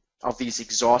confirmation of these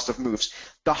exhaustive moves.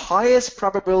 The highest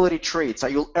probability trades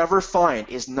that you'll ever find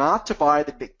is not to buy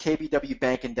the KBW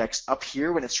Bank Index up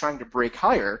here when it's trying to break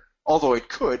higher, although it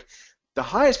could. The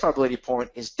highest probability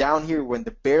point is down here when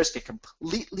the bears get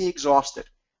completely exhausted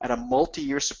at a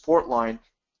multi-year support line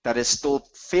that is still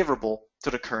favorable to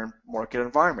the current market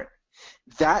environment.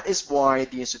 That is why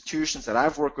the institutions that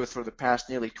I've worked with for the past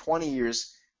nearly 20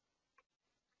 years,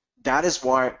 that is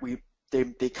why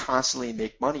they constantly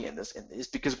make money in this, is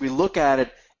because we look at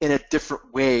it in a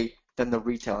different way than the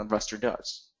retail investor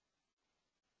does.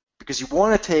 Because you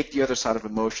want to take the other side of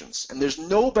emotions, and there's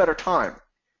no better time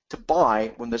to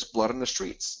buy when there's blood on the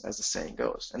streets, as the saying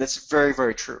goes, and it's very,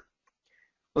 very true.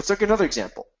 Let's look at another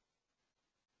example.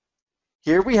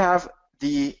 Here we have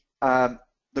the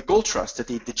gold trust, the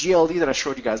GLD that I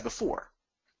showed you guys before.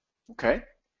 Okay, I'm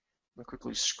gonna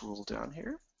quickly scroll down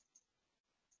here.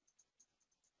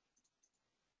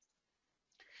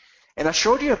 And I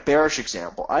showed you a bearish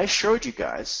example. I showed you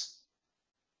guys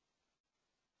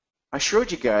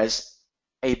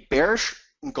a bearish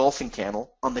engulfing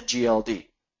candle on the GLD.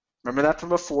 Remember that from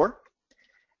before?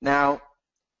 Now,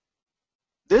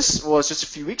 this was just a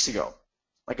few weeks ago,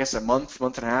 I guess a month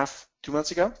and a half, 2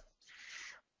 months ago.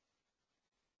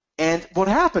 And what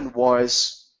happened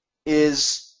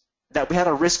is that we had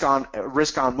a risk on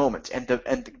moment, and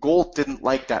the gold didn't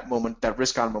like that moment, that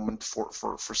risk on moment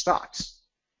for stocks.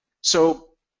 So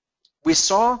we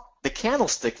saw the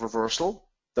candlestick reversal,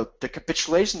 the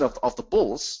capitulation of the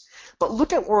bulls, but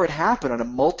look at where it happened on a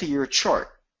multi-year chart,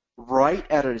 right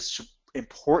at an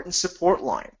important support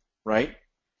line, right?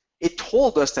 It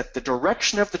told us that the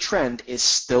direction of the trend is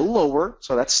still lower,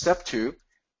 so that's step two,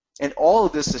 and all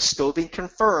of this is still being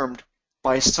confirmed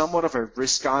by somewhat of a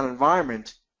risk-on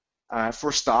environment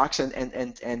for stocks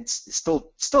and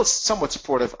still somewhat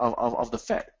supportive of the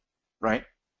Fed, right?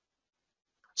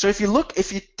 So if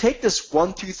you take this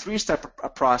 1, 2, 3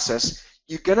 step process,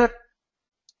 you're gonna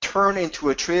turn into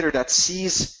a trader that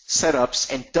sees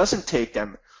setups and doesn't take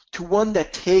them to one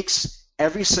that takes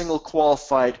every single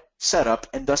qualified setup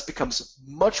and thus becomes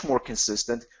much more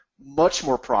consistent, much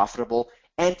more profitable,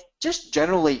 and just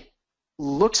generally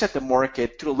looks at the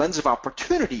market through the lens of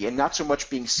opportunity and not so much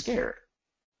being scared.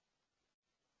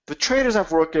 The traders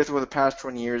I've worked with over the past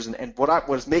 20 years and what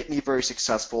has made me very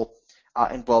successful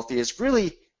and wealthy is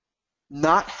really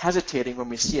not hesitating when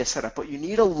we see a setup, but you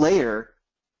need a layer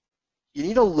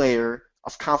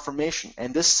of confirmation,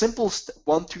 and this simple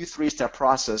 1, 2, 3 step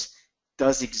process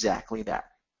does exactly that.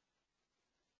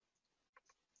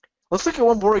 Let's look at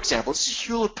one more example. This is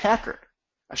Hewlett-Packard.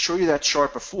 I showed you that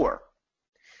chart before.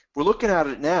 We're looking at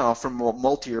it now from a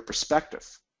multi-year perspective.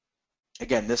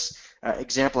 Again, this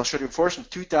example I showed you before is from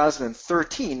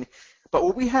 2013, but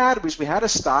what we had was a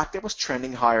stock that was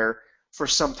trending higher for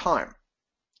some time.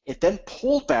 It then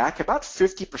pulled back about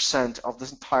 50% of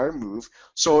this entire move,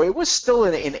 so it was still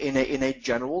in a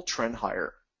general trend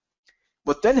higher.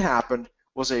 What then happened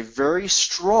was a very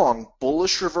strong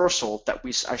bullish reversal that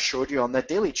I showed you on that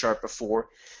daily chart before,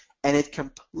 and it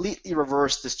completely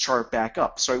reversed this chart back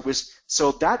up. So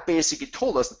that basically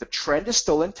told us that the trend is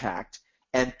still intact,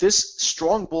 and this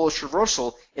strong bullish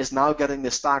reversal is now getting the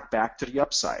stock back to the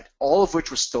upside, all of which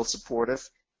was still supportive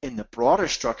in the broader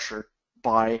structure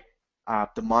by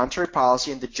the monetary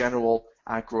policy and the general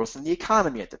growth in the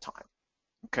economy at the time.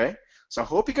 Okay, so I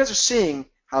hope you guys are seeing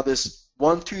how this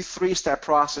 1, 2, 3 step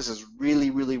process is really,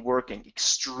 really working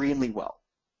extremely well.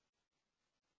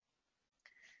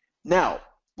 Now,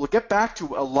 we'll get back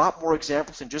to a lot more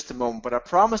examples in just a moment, but I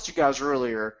promised you guys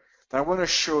earlier that I want to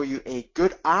show you a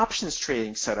good options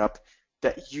trading setup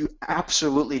that you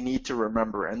absolutely need to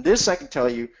remember. And this, I can tell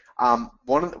you,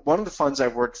 one of the funds I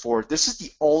worked for, this is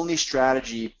the only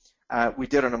strategy we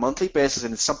did on a monthly basis,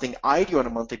 and it's something I do on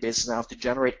a monthly basis now to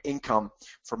generate income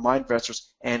for my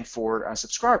investors and for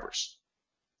subscribers.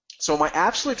 So my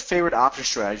absolute favorite option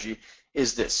strategy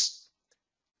is this.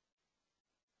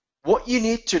 What you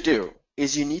need to do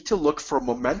is you need to look for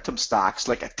momentum stocks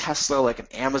like a Tesla, like an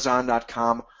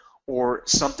Amazon.com, or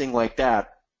something like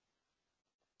that,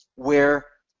 where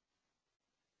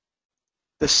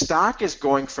the stock is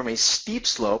going from a steep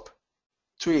slope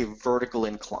to a vertical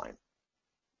incline.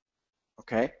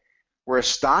 Okay, where a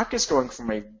stock is going from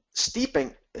a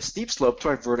steep slope to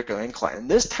a vertical incline.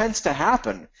 And this tends to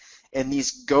happen in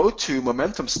these go-to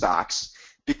momentum stocks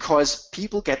because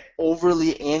people get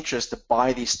overly anxious to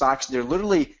buy these stocks, and they're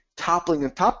literally toppling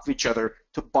on top of each other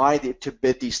to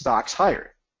bid these stocks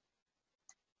higher.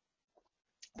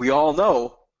 We all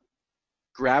know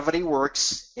gravity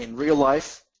works in real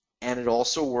life, and it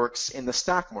also works in the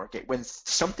stock market. When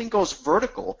something goes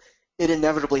vertical, it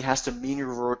inevitably has to mean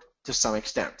revert to some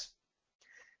extent.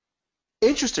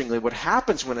 Interestingly, what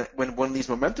happens when one of these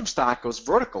momentum stock goes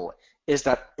vertical is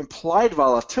that implied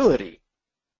volatility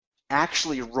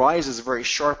actually rises very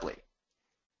sharply,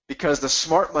 because the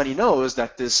smart money knows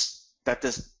that this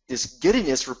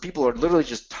giddiness where people are literally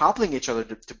just toppling each other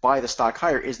to buy the stock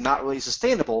higher is not really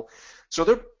sustainable, so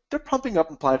they're pumping up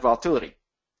implied volatility.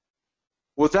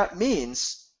 What that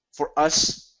means for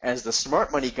us as the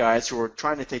smart money guys who are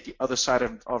trying to take the other side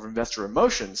of investor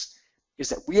emotions is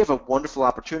that we have a wonderful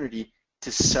opportunity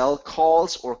to sell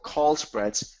calls or call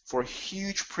spreads for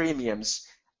huge premiums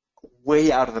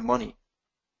way out of the money.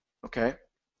 Okay?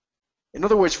 In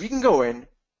other words, we can go in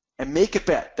and make a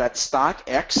bet that stock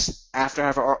X,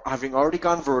 after having already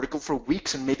gone vertical for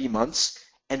weeks and maybe months,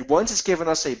 and once it's given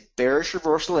us a bearish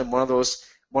reversal in one of those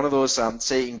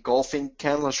say engulfing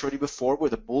candle I showed you before,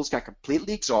 where the bulls got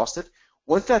completely exhausted,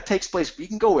 once that takes place, we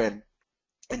can go in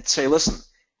and say, listen,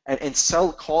 and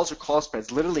sell calls or call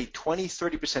spreads literally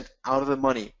 20-30% out of the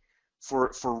money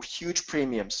for huge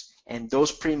premiums, and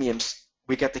those premiums,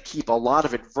 we get to keep a lot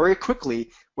of it very quickly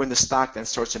when the stock then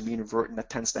starts to mean revert, and that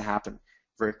tends to happen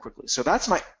very quickly. So that's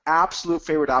my absolute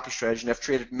favorite option strategy, and I've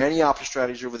traded many option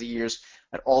strategies over the years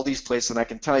at all these places, and I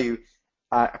can tell you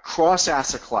across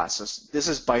asset classes, this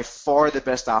is by far the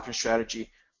best option strategy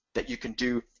that you can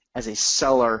do as a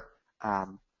seller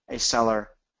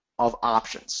of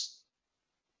options.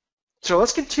 So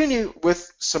let's continue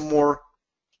with some more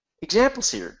examples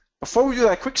here. Before we do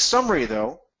that, quick summary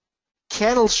though.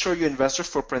 Candles show you investor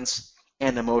footprints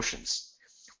and emotions.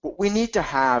 What we need to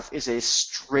have is a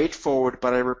straightforward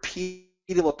but a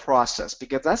repeatable process,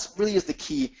 because that really is the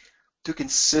key to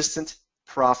consistent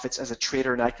profits as a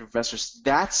trader and active investors.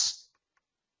 That's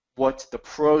what the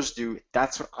pros do.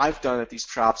 That's what I've done at these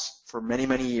shops for many,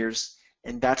 many years,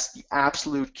 and that's the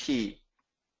absolute key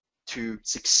to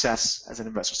success as an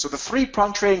investor. So the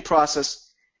three-pronged trading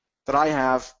process that I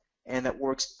have and that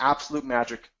works absolute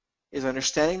magic is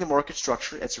understanding the market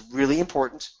structure. It's really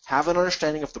important. Have an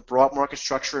understanding of the broad market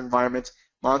structure, environment,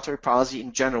 monetary policy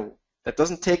in general. That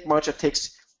doesn't take much. It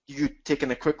takes you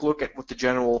taking a quick look at what the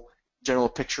general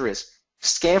picture is.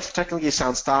 Scan for technically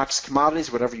sound stocks,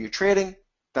 commodities, whatever you're trading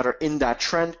that are in that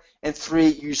trend. And three,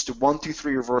 use the 1, 2,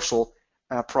 3 reversal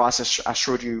process I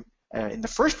showed you in the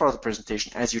first part of the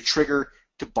presentation as your trigger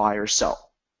to buy or sell.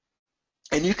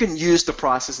 And you can use the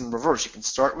process in reverse. You can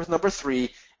start with number 3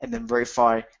 and then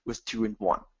verify with 2 and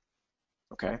 1.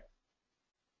 Okay?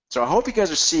 So I hope you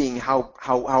guys are seeing how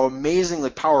amazingly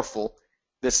powerful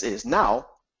this is. Now,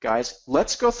 guys,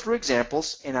 let's go through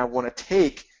examples, and I want to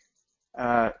take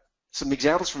some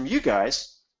examples from you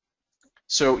guys.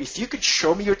 So if you could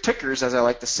show me your tickers, as I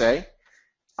like to say,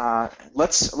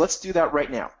 let's do that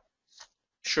right now.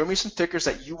 Show me some tickers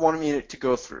that you want me to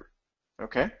go through.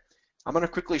 Okay? I'm going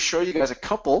to quickly show you guys a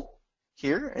couple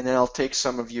here, and then I'll take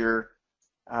some of your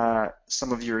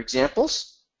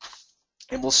examples,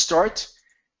 and we'll start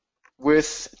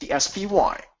with the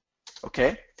SPY.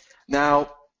 Okay?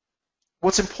 Now,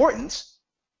 what's important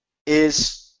to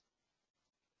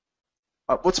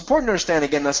understand,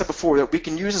 again, as I said before, that we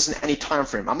can use this in any time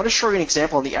frame. I'm going to show you an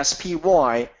example on the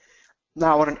SPY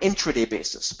now on an intraday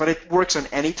basis, but it works on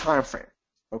any time frame.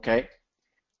 Okay?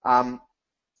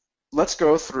 Let's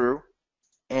go through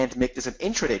and make this an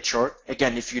intraday chart.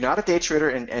 Again, if you're not a day trader,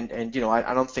 and you know,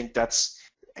 I don't think that's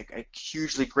a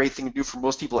hugely great thing to do for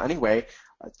most people anyway,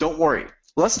 don't worry.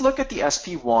 Let's look at the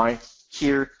SPY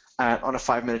here on a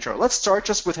 5-minute chart. Let's start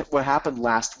just with what happened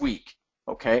last week.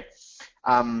 Okay?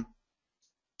 Where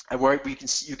you can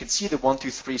see the 1, 2,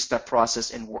 3 step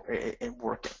process in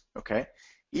working. Okay,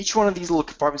 each one of these little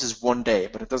compartments is 1 day,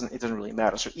 but it doesn't really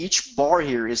matter. So each bar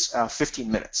here is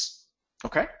 15 minutes.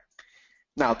 Okay,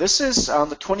 now this is on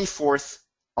the 24th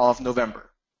of November.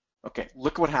 Okay,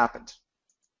 look what happened.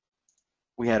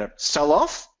 We had a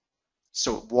sell-off,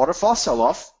 so waterfall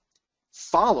sell-off,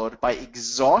 followed by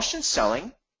exhaustion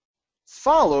selling,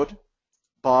 followed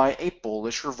by a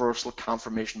bullish reversal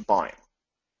confirmation buying.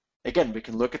 Again, we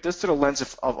can look at this through the lens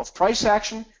of price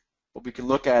action, but we can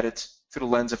look at it through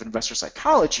the lens of investor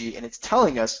psychology, and it's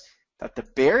telling us that the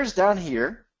bears down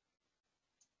here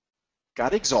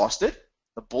got exhausted,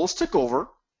 the bulls took over,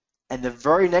 and the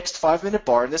very next 5-minute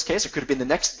bar, in this case, it could have been the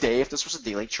next day if this was a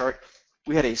daily chart,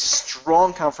 we had a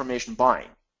strong confirmation buying.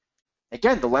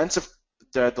 Again, through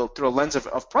the lens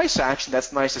of price action,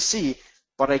 that's nice to see,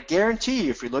 But I guarantee you,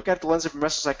 if we look at the lens of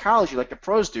investor psychology like the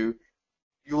pros do,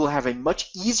 you will have a much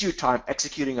easier time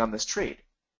executing on this trade.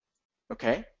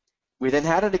 Okay? We then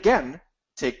had it again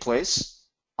take place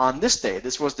on this day.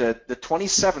 This was the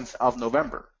 27th of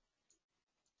November.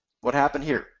 What happened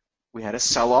here? We had a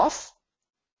sell-off.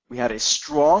 We had a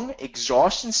strong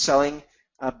exhaustion selling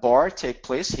bar take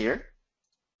place here.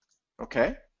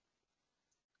 Okay?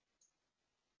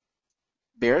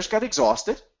 Bears got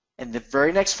exhausted. And the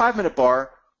very next 5-minute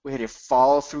bar, we had a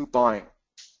follow-through buying.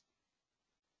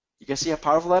 You can see how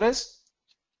powerful that is?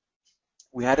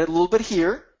 We had it a little bit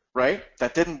here, right?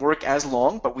 That didn't work as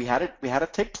long, but we had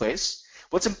it take place.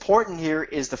 What's important here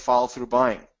is the follow-through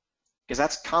buying, because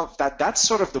that's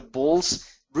sort of the bulls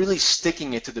really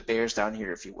sticking it to the bears down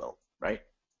here, if you will, right?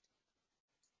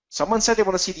 Someone said they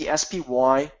want to see the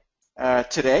SPY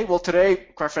today. Well, today,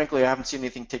 quite frankly, I haven't seen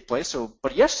anything take place.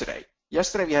 But yesterday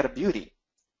we had a beauty,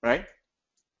 right?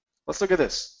 Let's look at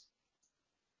this.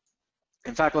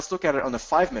 In fact, let's look at it on the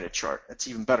 5-minute chart. That's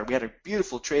even better. We had a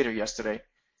beautiful trader yesterday,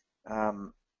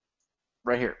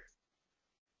 right here.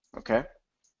 Okay.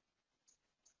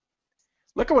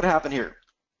 Look at what happened here.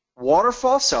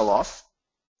 Waterfall sell-off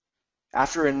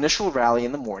after an initial rally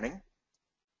in the morning,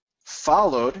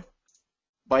 followed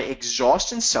by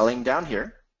exhaustion selling down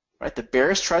here. Right? The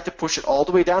bears tried to push it all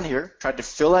the way down here, tried to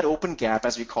fill that open gap,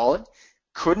 as we call it.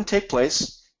 Couldn't take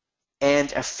place.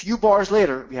 And a few bars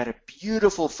later, we had a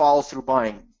beautiful follow-through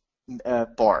buying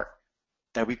bar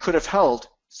that we could have held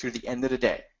through the end of the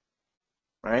day.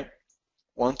 Right?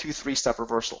 1, 2, 3 step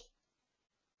reversal.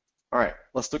 All right,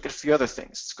 let's look at a few other things.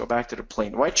 Let's go back to the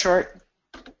plain white chart.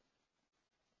 Let's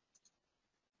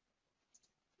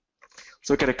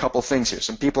look at a couple things here.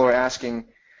 Some people are asking,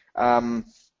 one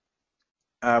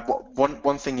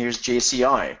thing here is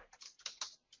JCI,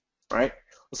 right?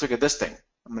 Let's look at this thing.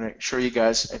 I'm going to show you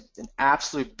guys an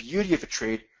absolute beauty of a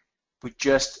trade.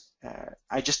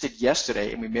 I just did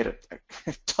yesterday, and we made a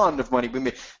ton of money. We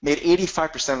made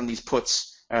 85% on these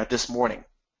puts this morning.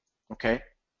 Okay,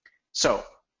 so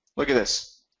look at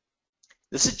this.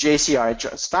 This is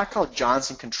JCI, a stock called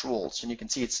Johnson Controls, and you can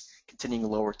see it's continuing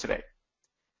lower today.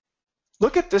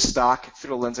 Look at this stock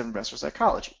through the lens of investor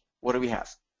psychology. What do we have?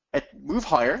 It moved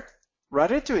higher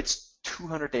right into its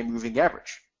 200-day moving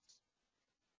average.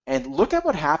 And look at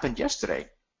what happened yesterday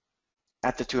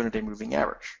at the 200-day moving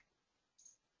average.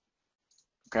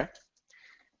 Okay?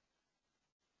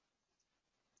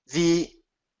 The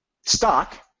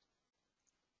stock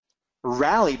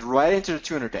rallied right into the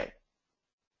 200-day.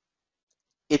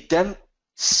 It then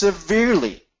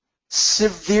severely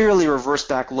reversed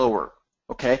back lower.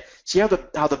 Okay? See how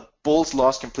the bulls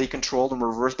lost complete control and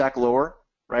reversed back lower,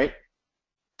 right?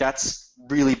 That's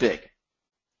really big.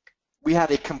 We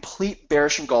had a complete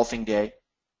bearish engulfing day,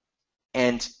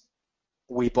 and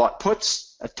we bought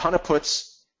puts, a ton of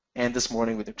puts, and this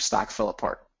morning the stock fell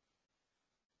apart.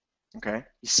 Okay?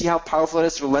 You see how powerful it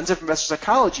is through the lens of investor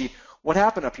psychology. What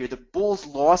happened up here? The bulls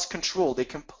lost control. They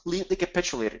completely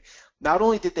capitulated. Not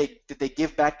only did they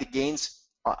give back the gains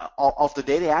of the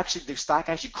day, the stock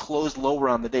actually closed lower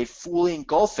on the day, fully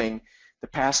engulfing the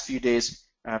past few days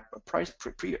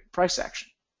price action.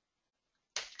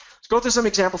 Let's go through some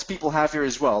examples people have here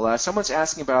as well. Someone's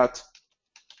asking about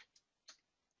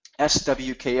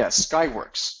SWKS,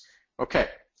 Skyworks. Okay,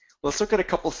 let's look at a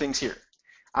couple things here.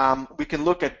 We can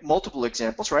look at multiple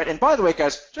examples, right? And by the way,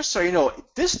 guys, just so you know,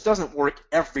 this doesn't work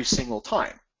every single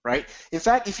time, right? In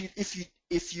fact,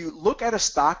 if you look at a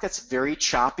stock that's very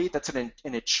choppy, that's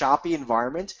in a choppy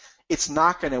environment, it's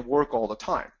not going to work all the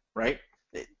time, right?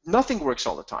 Nothing works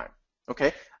all the time,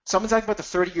 okay? Someone's asking about the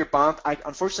 30-year bond. I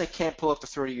unfortunately can't pull up the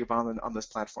 30-year bond on this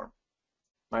platform.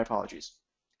 My apologies.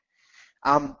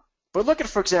 But look at,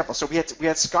 for example, so we had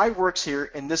Skyworks here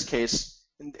in this case.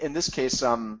 In this case,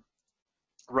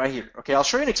 right here. Okay, I'll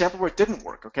show you an example where it didn't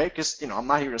work. Okay, because I'm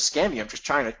not here to scam you. I'm just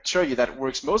trying to show you that it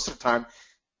works most of the time.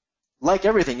 Like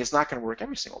everything, it's not going to work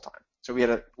every single time. So we had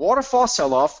a waterfall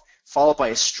sell-off followed by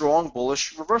a strong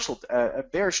bullish reversal, a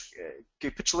bearish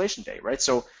capitulation day, right?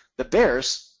 So the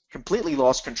bears completely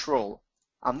lost control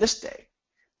on this day.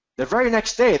 The very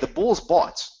next day, the bulls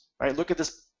bought, right? Look at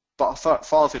this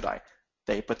follow-through day.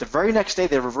 But the very next day,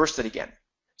 they reversed it again.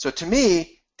 So to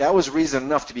me, that was reason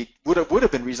enough to be, would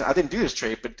have been reason, I didn't do this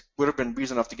trade, but would have been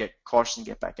reason enough to get cautious and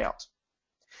get back out.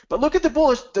 But look at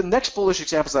the next bullish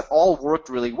examples that all worked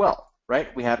really well,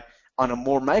 right? We had, on a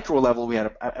more micro level, we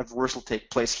had a reversal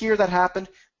take place here that happened.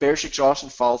 Bearish exhaustion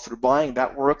followed through buying,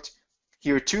 that worked.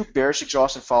 Here too, bearish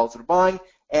exhaustion followed through buying,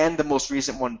 and the most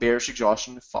recent one, bearish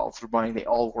exhaustion followed through buying. They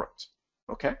all worked,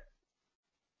 okay?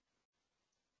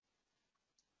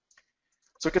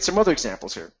 Let's look at some other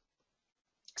examples here.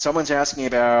 Someone's asking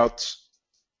about,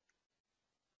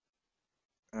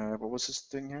 what was this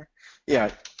thing here?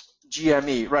 Yeah,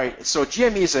 GME, right. So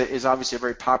GME is obviously a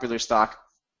very popular stock.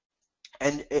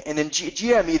 And in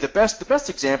GME, the best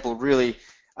example really,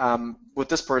 what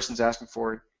this person's asking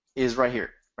for is right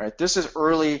here, right? This is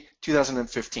early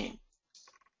 2015.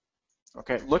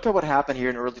 Okay, look at what happened here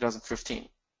in early 2015.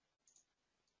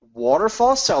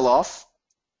 Waterfall sell-off,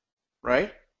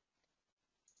 right?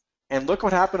 And look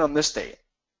what happened on this day.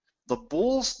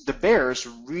 The bears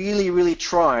really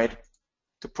tried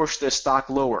to push this stock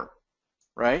lower,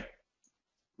 right?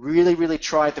 Really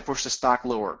tried to push the stock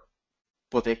lower,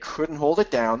 but they couldn't hold it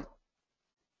down.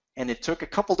 And it took a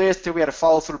couple days until we had to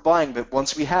follow through buying, but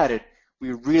once we had it,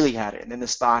 we really had it. And then the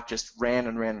stock just ran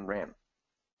and ran and ran.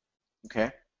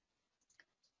 Okay?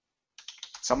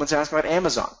 Someone's asking about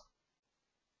Amazon.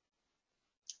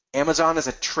 Amazon is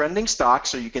a trending stock,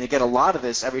 so you're going to get a lot of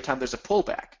this every time there's a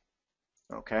pullback.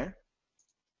 Okay?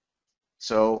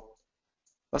 So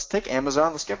let's take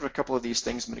Amazon. Let's get rid of a couple of these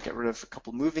things. I'm going to get rid of a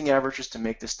couple moving averages to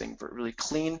make this thing really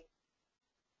clean.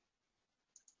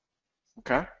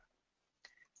 Okay?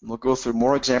 And we'll go through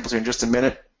more examples here in just a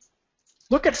minute.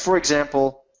 Look at, for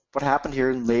example, what happened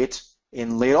here in late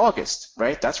August,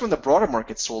 right? That's when the broader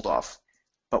market sold off.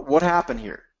 But what happened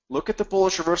here? Look at the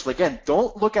bullish reversal. Again,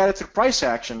 don't look at it through price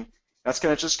action. That's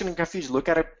just going to confuse you. Look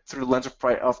at it through the lens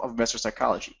of investor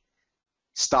psychology.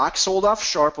 Stock sold off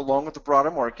sharp along with the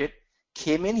broader market,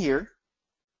 came in here,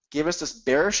 gave us this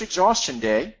bearish exhaustion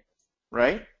day,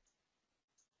 right?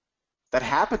 That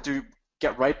happened to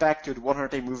get right back to the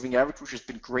 100-day moving average, which has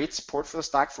been great support for the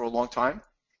stock for a long time.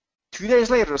 2 days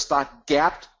later, the stock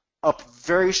gapped up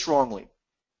very strongly,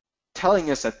 telling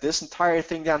us that this entire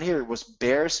thing down here was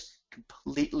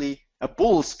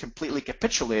bulls completely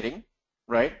capitulating,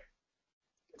 right,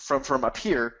 from up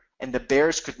here, and the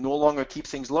bears could no longer keep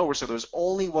things lower, so there was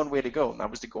only one way to go, and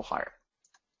that was to go higher.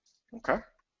 Okay?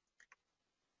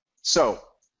 So,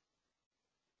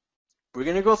 we're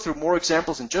going to go through more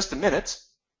examples in just a minute.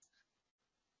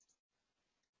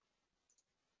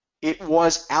 It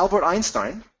was Albert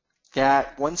Einstein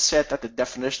that once said that the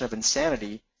definition of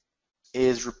insanity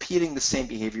is repeating the same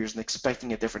behaviors and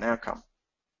expecting a different outcome.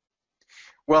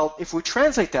 Well, if we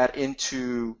translate that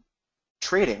into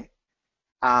trading,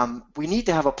 we need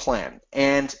to have a plan,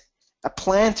 and a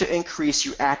plan to increase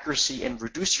your accuracy and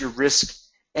reduce your risk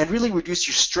and really reduce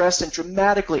your stress and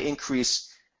dramatically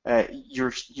increase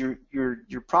your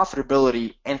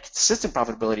profitability and consistent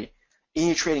profitability in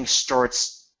your trading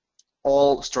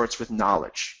all starts with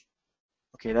knowledge.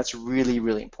 Okay, that's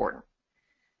really important.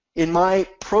 In my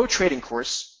pro trading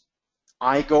course,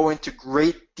 I go into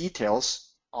great details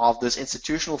of this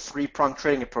institutional three-pronged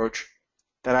trading approach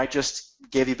that I just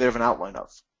gave you a bit of an outline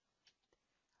of.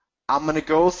 I'm going to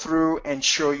go through and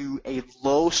show you a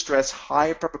low-stress,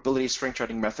 high-probability swing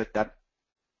trading method that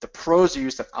the pros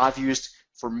use, that I've used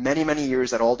for many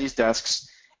years at all these desks,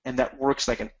 and that works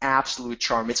like an absolute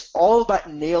charm. It's all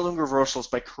about nailing reversals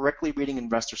by correctly reading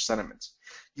investor sentiment.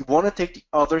 You want to take the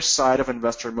other side of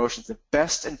investor emotions. The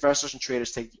best investors and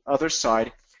traders take the other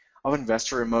side of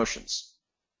investor emotions.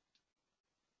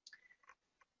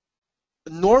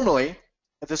 Normally,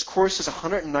 this course is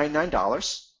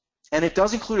 $199, and it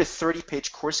does include a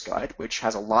 30-page course guide, which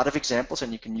has a lot of examples,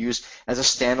 and you can use as a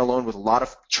standalone with a lot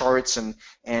of charts and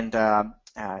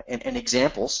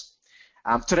examples.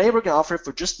 Today, we're going to offer it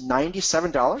for just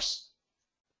 $97.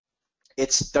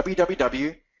 It's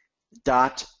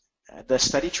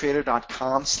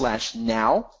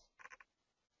www.thestudytrader.com/now,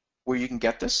 where you can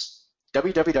get this.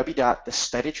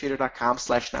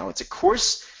 www.thestudytrader.com/now. It's a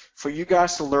course for you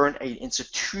guys to learn an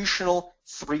institutional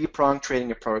three-pronged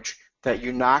trading approach that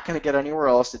you're not going to get anywhere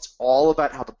else. It's all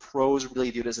about how the pros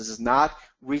really do this. This is not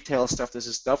retail stuff. This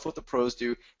is stuff what the pros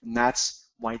do, and that's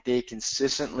why they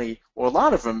consistently, or a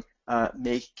lot of them,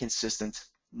 make consistent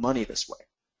money this way.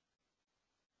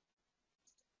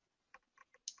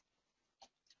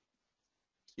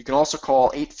 You can also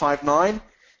call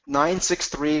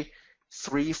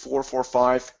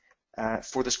 859-963-3445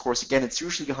 for this course. Again, it's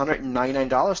usually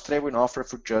 $199. Today, we're going to offer it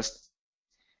for just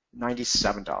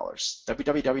 $97.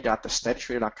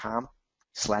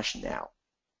 www.thestudytrader.com/now. I'm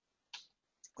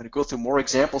going to go through more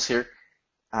examples here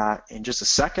in just a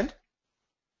second.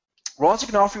 We're also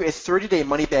going to offer you a 30-day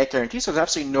money-back guarantee, so there's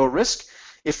absolutely no risk.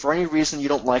 If for any reason you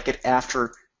don't like it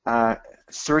after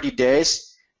 30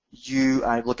 days, you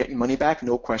will get your money back,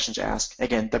 no questions asked.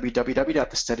 Again,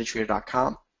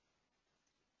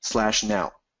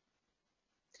 www.thestudytrader.com/now.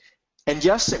 And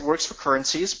yes, it works for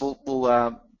currencies. We'll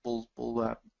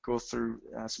go through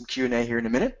some Q&A here in a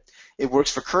minute. It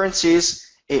works for currencies.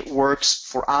 It works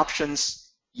for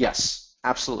options. Yes.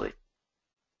 Absolutely.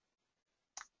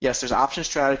 Yes, there's option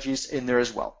strategies in there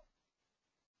as well.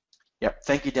 Yep.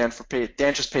 Thank you, Dan,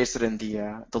 Dan just pasted in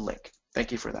the link.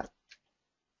 Thank you for that.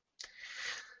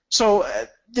 So,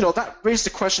 that raised the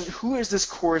question, who is this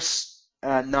course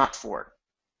not for?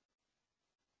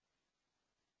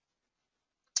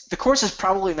 The course is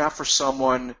probably not for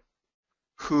someone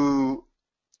who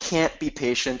can't be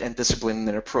patient and disciplined in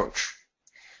their approach.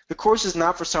 The course is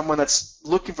not for someone that's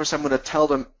looking for someone to tell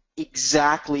them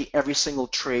exactly every single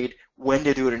trade, when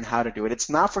to do it and how to do it. It's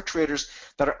not for traders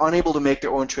that are unable to make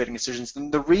their own trading decisions.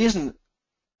 And the reason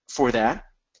for that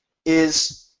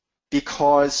is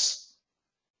because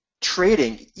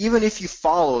trading, even if you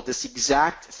follow this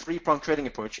exact three-pronged trading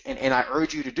approach, and I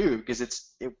urge you to do because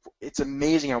it's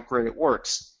amazing how great it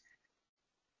works,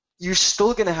 you're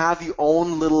still going to have your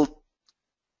own little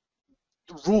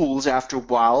rules after a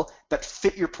while that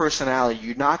fit your personality.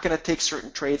 You're not going to take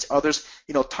certain trades, others,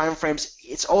 time frames,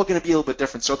 it's all going to be a little bit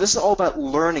different. So this is all about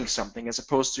learning something as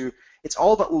opposed to, it's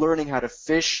all about learning how to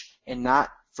fish and not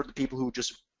for the people who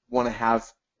just want to have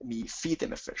me feed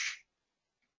them a fish.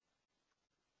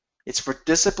 It's for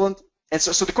discipline. And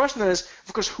so the question is,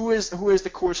 of course, who is the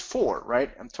course for,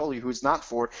 right? I'm telling you who it's not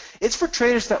for. It's for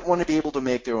traders that want to be able to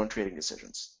make their own trading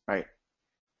decisions, right?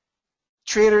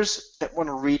 Traders that want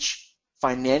to reach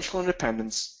financial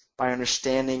independence by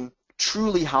understanding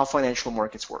truly how financial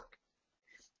markets work.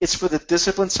 It's for the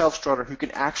disciplined self-starter who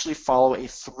can actually follow a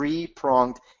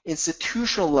three-pronged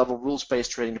institutional level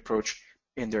rules-based trading approach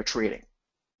in their trading.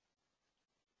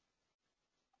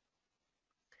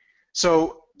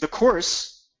 So the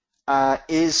course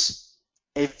is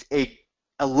a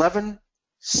 11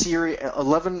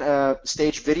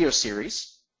 stage video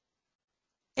series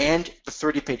and the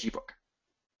 30-page ebook.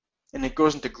 And it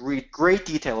goes into great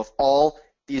detail of all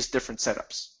these different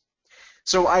setups.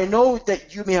 So I know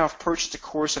that you may have purchased a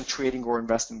course on trading or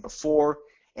investing before,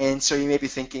 and so you may be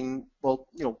thinking, well,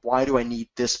 why do I need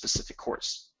this specific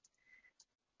course?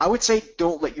 I would say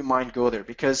don't let your mind go there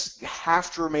because you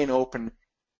have to remain open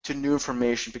to new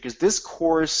information because this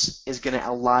course is going to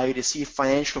allow you to see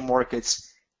financial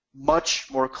markets much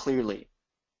more clearly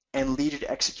and lead you to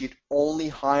execute only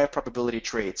higher probability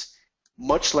trades,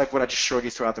 much like what I just showed you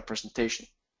throughout the presentation.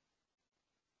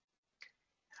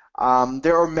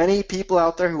 There are many people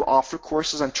out there who offer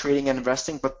courses on trading and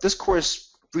investing, but this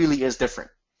course really is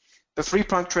different. The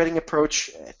three-pronged trading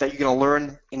approach that you're going to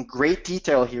learn in great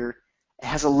detail here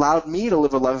has allowed me to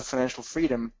live a life of financial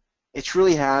freedom. It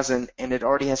really has, and it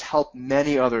already has helped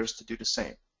many others to do the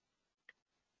same.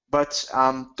 But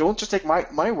don't just take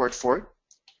my word for it.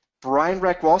 Brian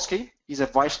Rakwalski, he's a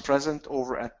vice president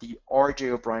over at the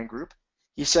R.J. O'Brien Group.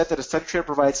 He said that a study trader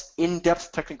provides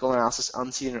in-depth technical analysis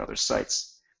unseen in other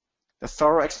sites. The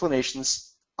thorough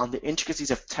explanations on the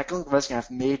intricacies of technical investing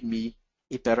have made me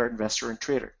a better investor and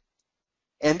trader.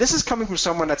 And this is coming from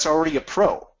someone that's already a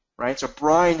pro, right? So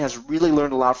Brian has really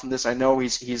learned a lot from this. I know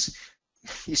he's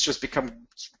just become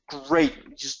great.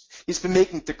 He's been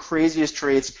making the craziest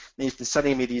trades, and he's been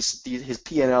sending me his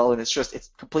P&L, and it's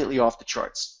completely off the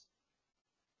charts.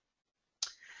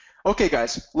 Okay,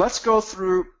 guys, let's go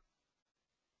through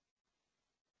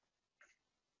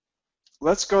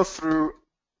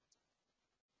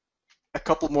a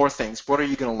couple more things. What are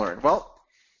you going to learn? Well,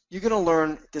 you're going to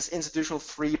learn this institutional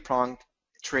three-pronged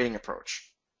trading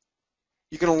approach.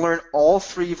 You're going to learn all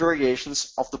three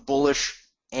variations of the bullish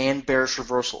and bearish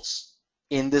reversals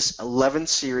in this 11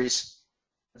 series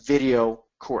video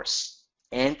course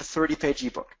and the 30-page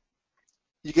ebook.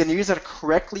 You're going to use that to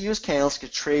correctly use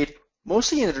candlesticks to trade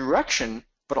mostly in a direction,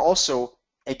 but also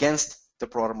against the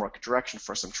broader market direction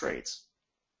for some trades.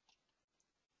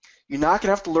 You're not going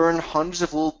to have to learn hundreds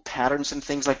of little patterns and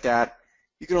things like that.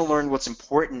 You're going to learn what's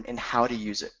important and how to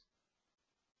use it.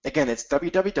 Again, it's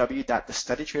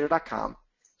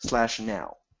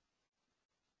www.thestudytrader.com/now.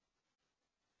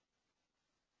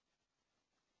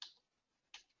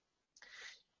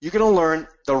 You're going to learn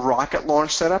the rocket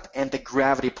launch setup and the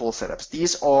gravity pull setups.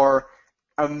 These are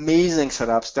amazing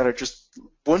setups that are just,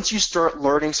 once you start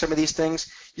learning some of these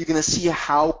things, you're going to see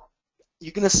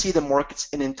the markets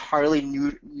in an entirely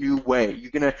new way. You're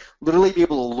going to literally be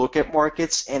able to look at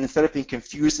markets and instead of being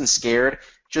confused and scared,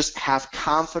 just have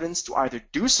confidence to either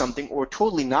do something or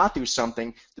totally not do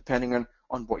something depending on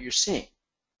what you're seeing.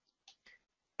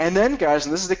 And then, guys,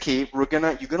 and this is the key, you're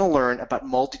going to learn about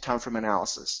multi-time frame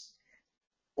analysis.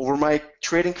 Over my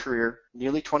trading career,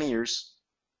 nearly 20 years,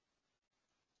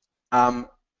 the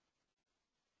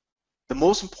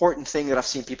most important thing that I've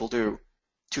seen people do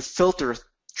to filter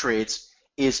trades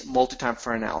is multi-time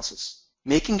frame analysis.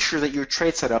 Making sure that your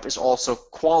trade setup is also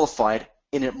qualified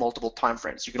in multiple time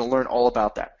frames. You're going to learn all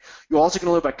about that. You're also going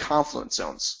to learn about confluence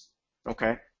zones.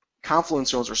 Okay, confluence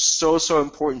zones are so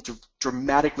important to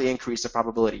dramatically increase the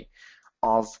probability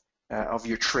of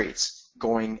your trades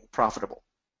going profitable.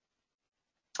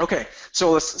 Okay,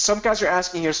 so some guys are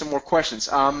asking here some more questions.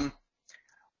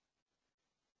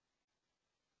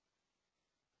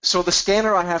 So the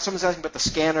scanner I have, someone's asking about the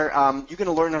scanner. You're going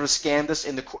to learn how to scan this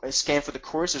in the scan for the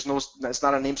course. It's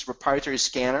not a name, it's a proprietary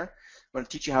scanner. I'm going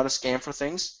to teach you how to scan for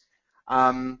things.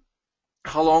 How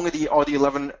long are the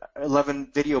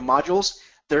 11 video modules?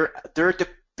 They're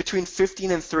between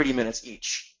 15 and 30 minutes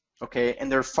each. Okay,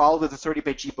 and they're followed with a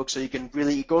 30-page ebook, so you can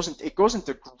really it goes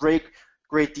into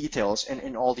great details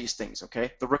in all these things.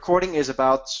 Okay, the recording is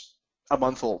about a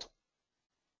month old.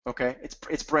 Okay,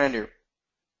 it's brand new.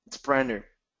 It's brand new.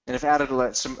 And I've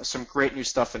added some great new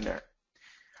stuff in there.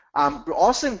 We're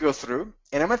also going to go through,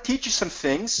 and I'm going to teach you some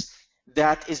things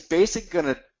that is basically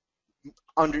going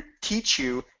to teach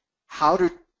you how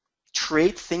to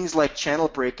trade things like channel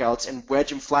breakouts and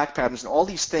wedge and flag patterns and all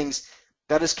these things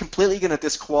that is completely going to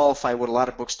disqualify what a lot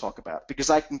of books talk about. Because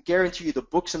I can guarantee you the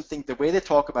books and the way they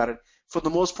talk about it, for the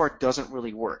most part, doesn't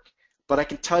really work. But I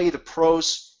can tell you the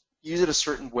pros use it a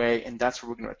certain way, and that's what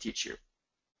we're going to teach you.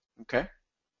 Okay?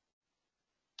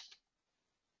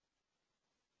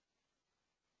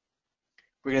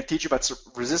 We're going to teach you about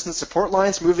resistance support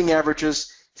lines, moving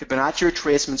averages, Fibonacci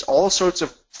retracements, all sorts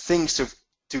of things to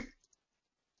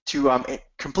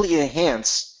completely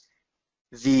enhance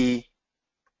the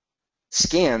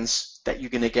scans that you're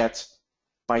going to get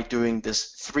by doing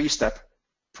this 3-step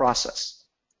process.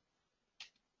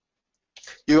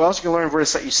 You're also going to learn where to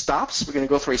set your stops. We're going to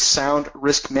go through a sound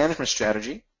risk management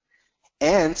strategy,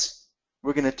 and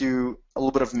we're going to do a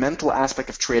little bit of mental aspect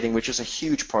of trading, which is a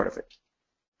huge part of it.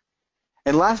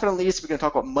 And last but not least, we're going to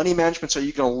talk about money management. So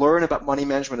you're going to learn about money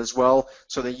management as well,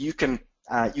 so that you can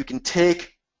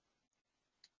take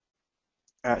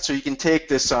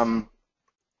this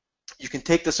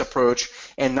approach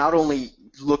and not only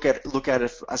look at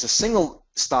it as a single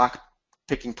stock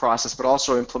picking process, but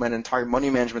also implement an entire money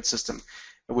management system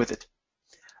with it.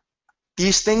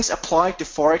 These things apply to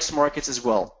Forex markets as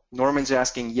well. Norman's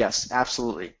asking, yes,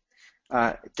 absolutely.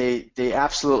 They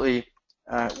absolutely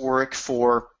work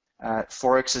for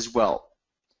Forex as well.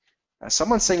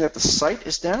 Someone's saying that the site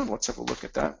is down. Let's have a look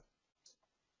at that.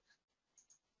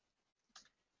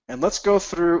 And let's go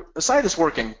through. The site is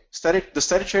working.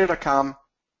 TheSteadyTrader.com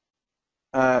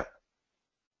 /now.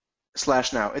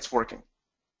 It's working.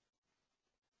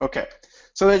 Okay.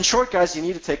 So in short, guys, you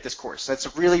need to take this course. That's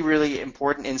a really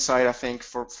important insight, I think,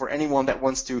 for anyone that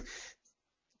wants to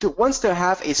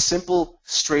have a simple,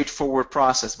 straightforward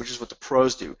process, which is what the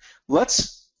pros do.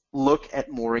 Let's look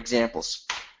at more examples.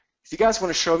 If you guys want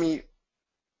to show me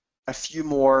a few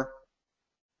more,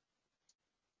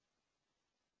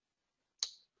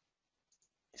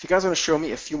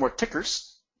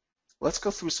 tickers, let's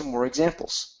go through some more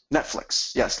examples.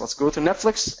 Netflix, yes, let's go through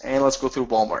Netflix and let's go through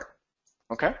Walmart.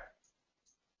 Okay,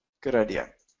 good idea.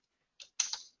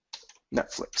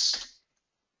 Netflix.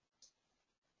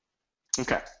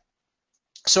 Okay,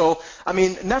 so I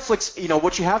mean Netflix.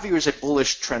 What you have here is a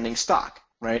bullish trending stock.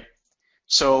 Right?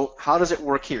 So how does it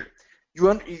work here?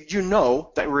 You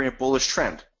know that we're in a bullish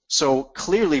trend. So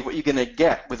clearly what you're going to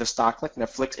get with a stock like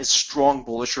Netflix is strong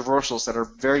bullish reversals that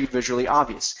are very visually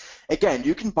obvious. Again,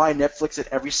 you can buy Netflix at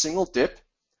every single dip,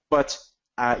 but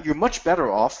you're much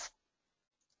better off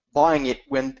buying it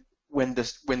when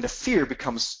the fear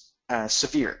becomes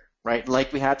severe, right?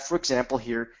 Like we had, for example,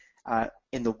 here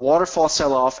in the waterfall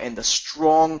sell-off and the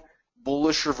strong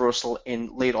bullish reversal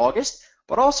in late August.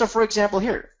 But also, for example,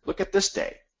 here, look at this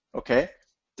day, okay?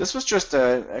 This was just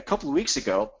a couple of weeks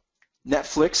ago.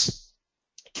 Netflix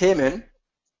came in,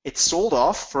 it sold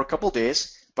off for a couple of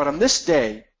days, but on this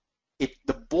day,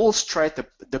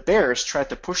 the bears tried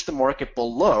to push the market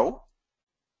below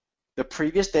the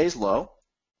previous day's low,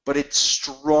 but it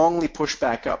strongly pushed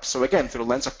back up. So again, through the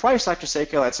lens of price, I can say,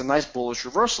 okay, that's a nice bullish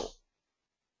reversal.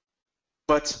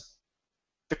 But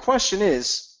the question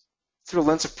is, through the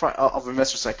lens of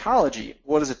investor psychology,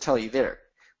 what does it tell you there?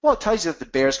 Well, it tells you that the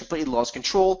bears completely lost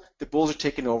control, the bulls are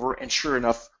taking over, and sure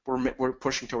enough, we're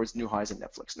pushing towards new highs in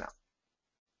Netflix now.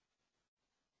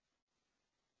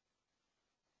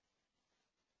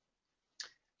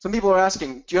 Some people are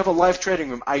asking, do you have a live trading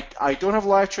room? I don't have a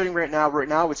live trading right now. Right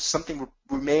now, it's something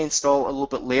we may install a little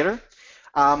bit later.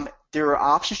 There are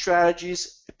option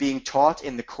strategies being taught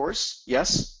in the course,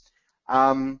 yes.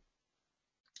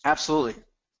 Absolutely.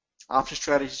 Option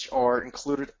strategies are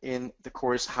included in the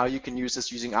course, how you can use this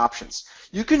using options.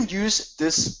 You can use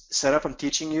this setup I'm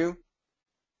teaching you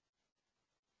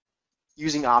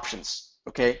using options.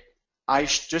 Okay, I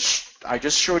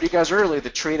just showed you guys earlier the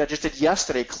trade I just did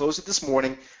yesterday, closed it this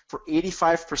morning for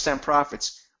 85%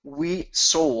 profits. We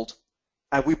sold,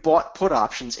 we bought put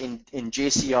options in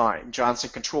JCI, in Johnson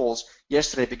Controls,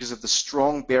 yesterday because of the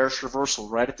strong bearish reversal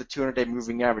right at the 200-day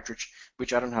moving average,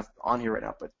 which I don't have on here right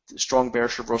now, but the strong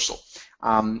bearish reversal.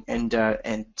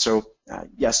 So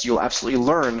yes, you'll absolutely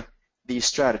learn these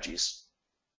strategies.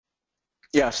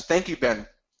 Yes, thank you, Ben.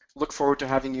 Look forward to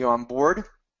having you on board.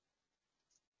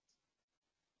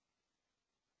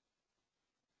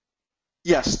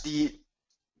 Yes, the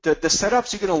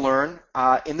setups you're going to learn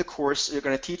in the course are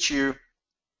going to teach you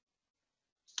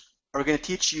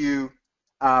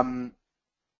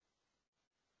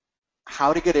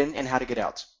how to get in and how to get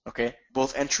out. Okay,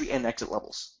 both entry and exit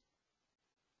levels.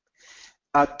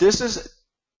 This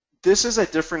is a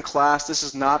different class. This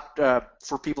is not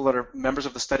for people that are members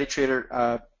of the Study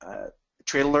Trader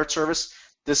Trade Alert service.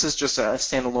 This is just a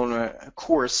standalone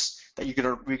course that you're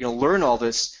gonna learn all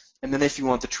this. And then if you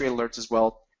want the trade alerts as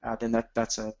well, then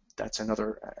that's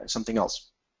another something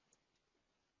else.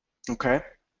 Okay.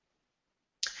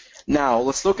 Now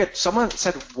let's look at someone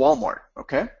said Walmart.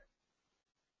 Okay.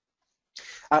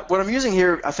 What I'm using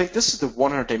here, I think this is the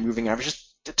 100-day moving average.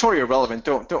 Just totally irrelevant.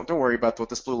 Don't worry about what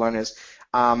this blue line is.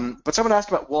 But someone asked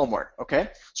about Walmart. Okay.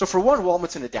 So for one,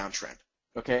 Walmart's in a downtrend.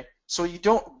 Okay. So you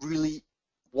don't really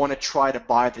want to try to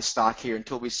buy this stock here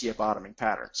until we see a bottoming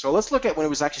pattern. So let's look at when it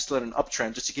was actually still in an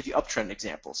uptrend, just to give you uptrend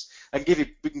examples. We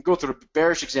can go through the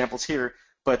bearish examples here,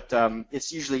 but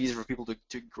it's usually easier for people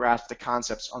to grasp the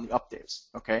concepts on the up days.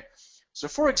 Okay, so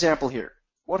for example here,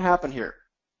 what happened here?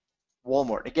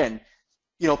 Walmart again.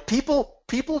 You know, people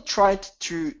try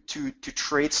to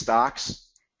trade stocks,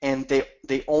 and they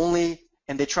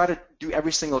try to do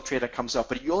every single trade that comes up,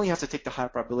 but you only have to take the high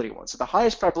probability one. So the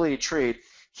highest probability trade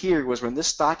here was when this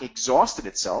stock exhausted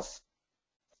itself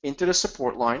into the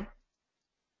support line,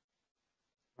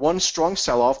 one strong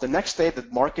sell-off. The next day, the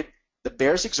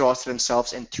bears exhausted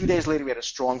themselves, and 2 days later, we had a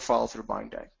strong follow-through buying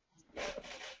day.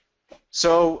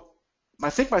 So I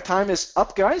think my time is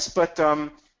up, guys. But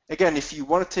again, if you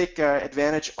want to take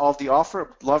advantage of the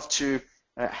offer, I'd love to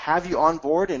have you on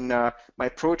board in my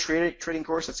pro trading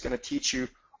course that's going to teach you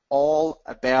all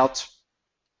about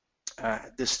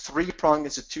this three-pronged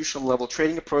institutional level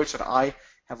trading approach that I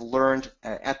have learned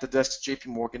at the desk at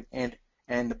JPMorgan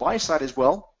and the buy side as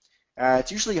well.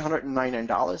 It's usually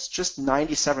 $199, just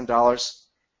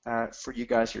 $97 for you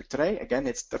guys here today. Again,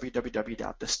 it's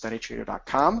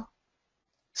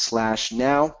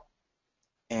www.thestudytrader.com/now,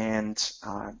 and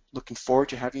looking forward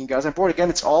to having you guys on board. Again,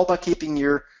 it's all about keeping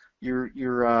your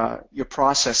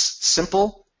process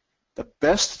simple. The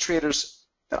best traders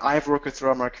that I've worked with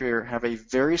throughout my career have a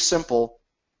very simple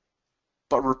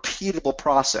but repeatable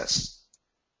process.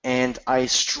 And I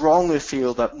strongly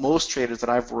feel that most traders that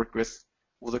I've worked with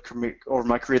over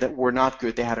my career that were not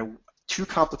good, they had too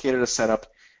complicated a setup,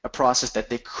 a process that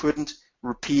they couldn't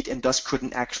repeat and thus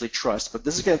couldn't actually trust. But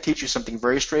this is going to teach you something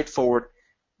very straightforward,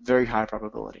 very high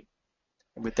probability.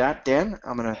 And with that, Dan,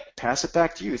 I'm going to pass it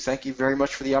back to you. Thank you very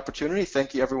much for the opportunity.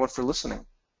 Thank you, everyone, for listening.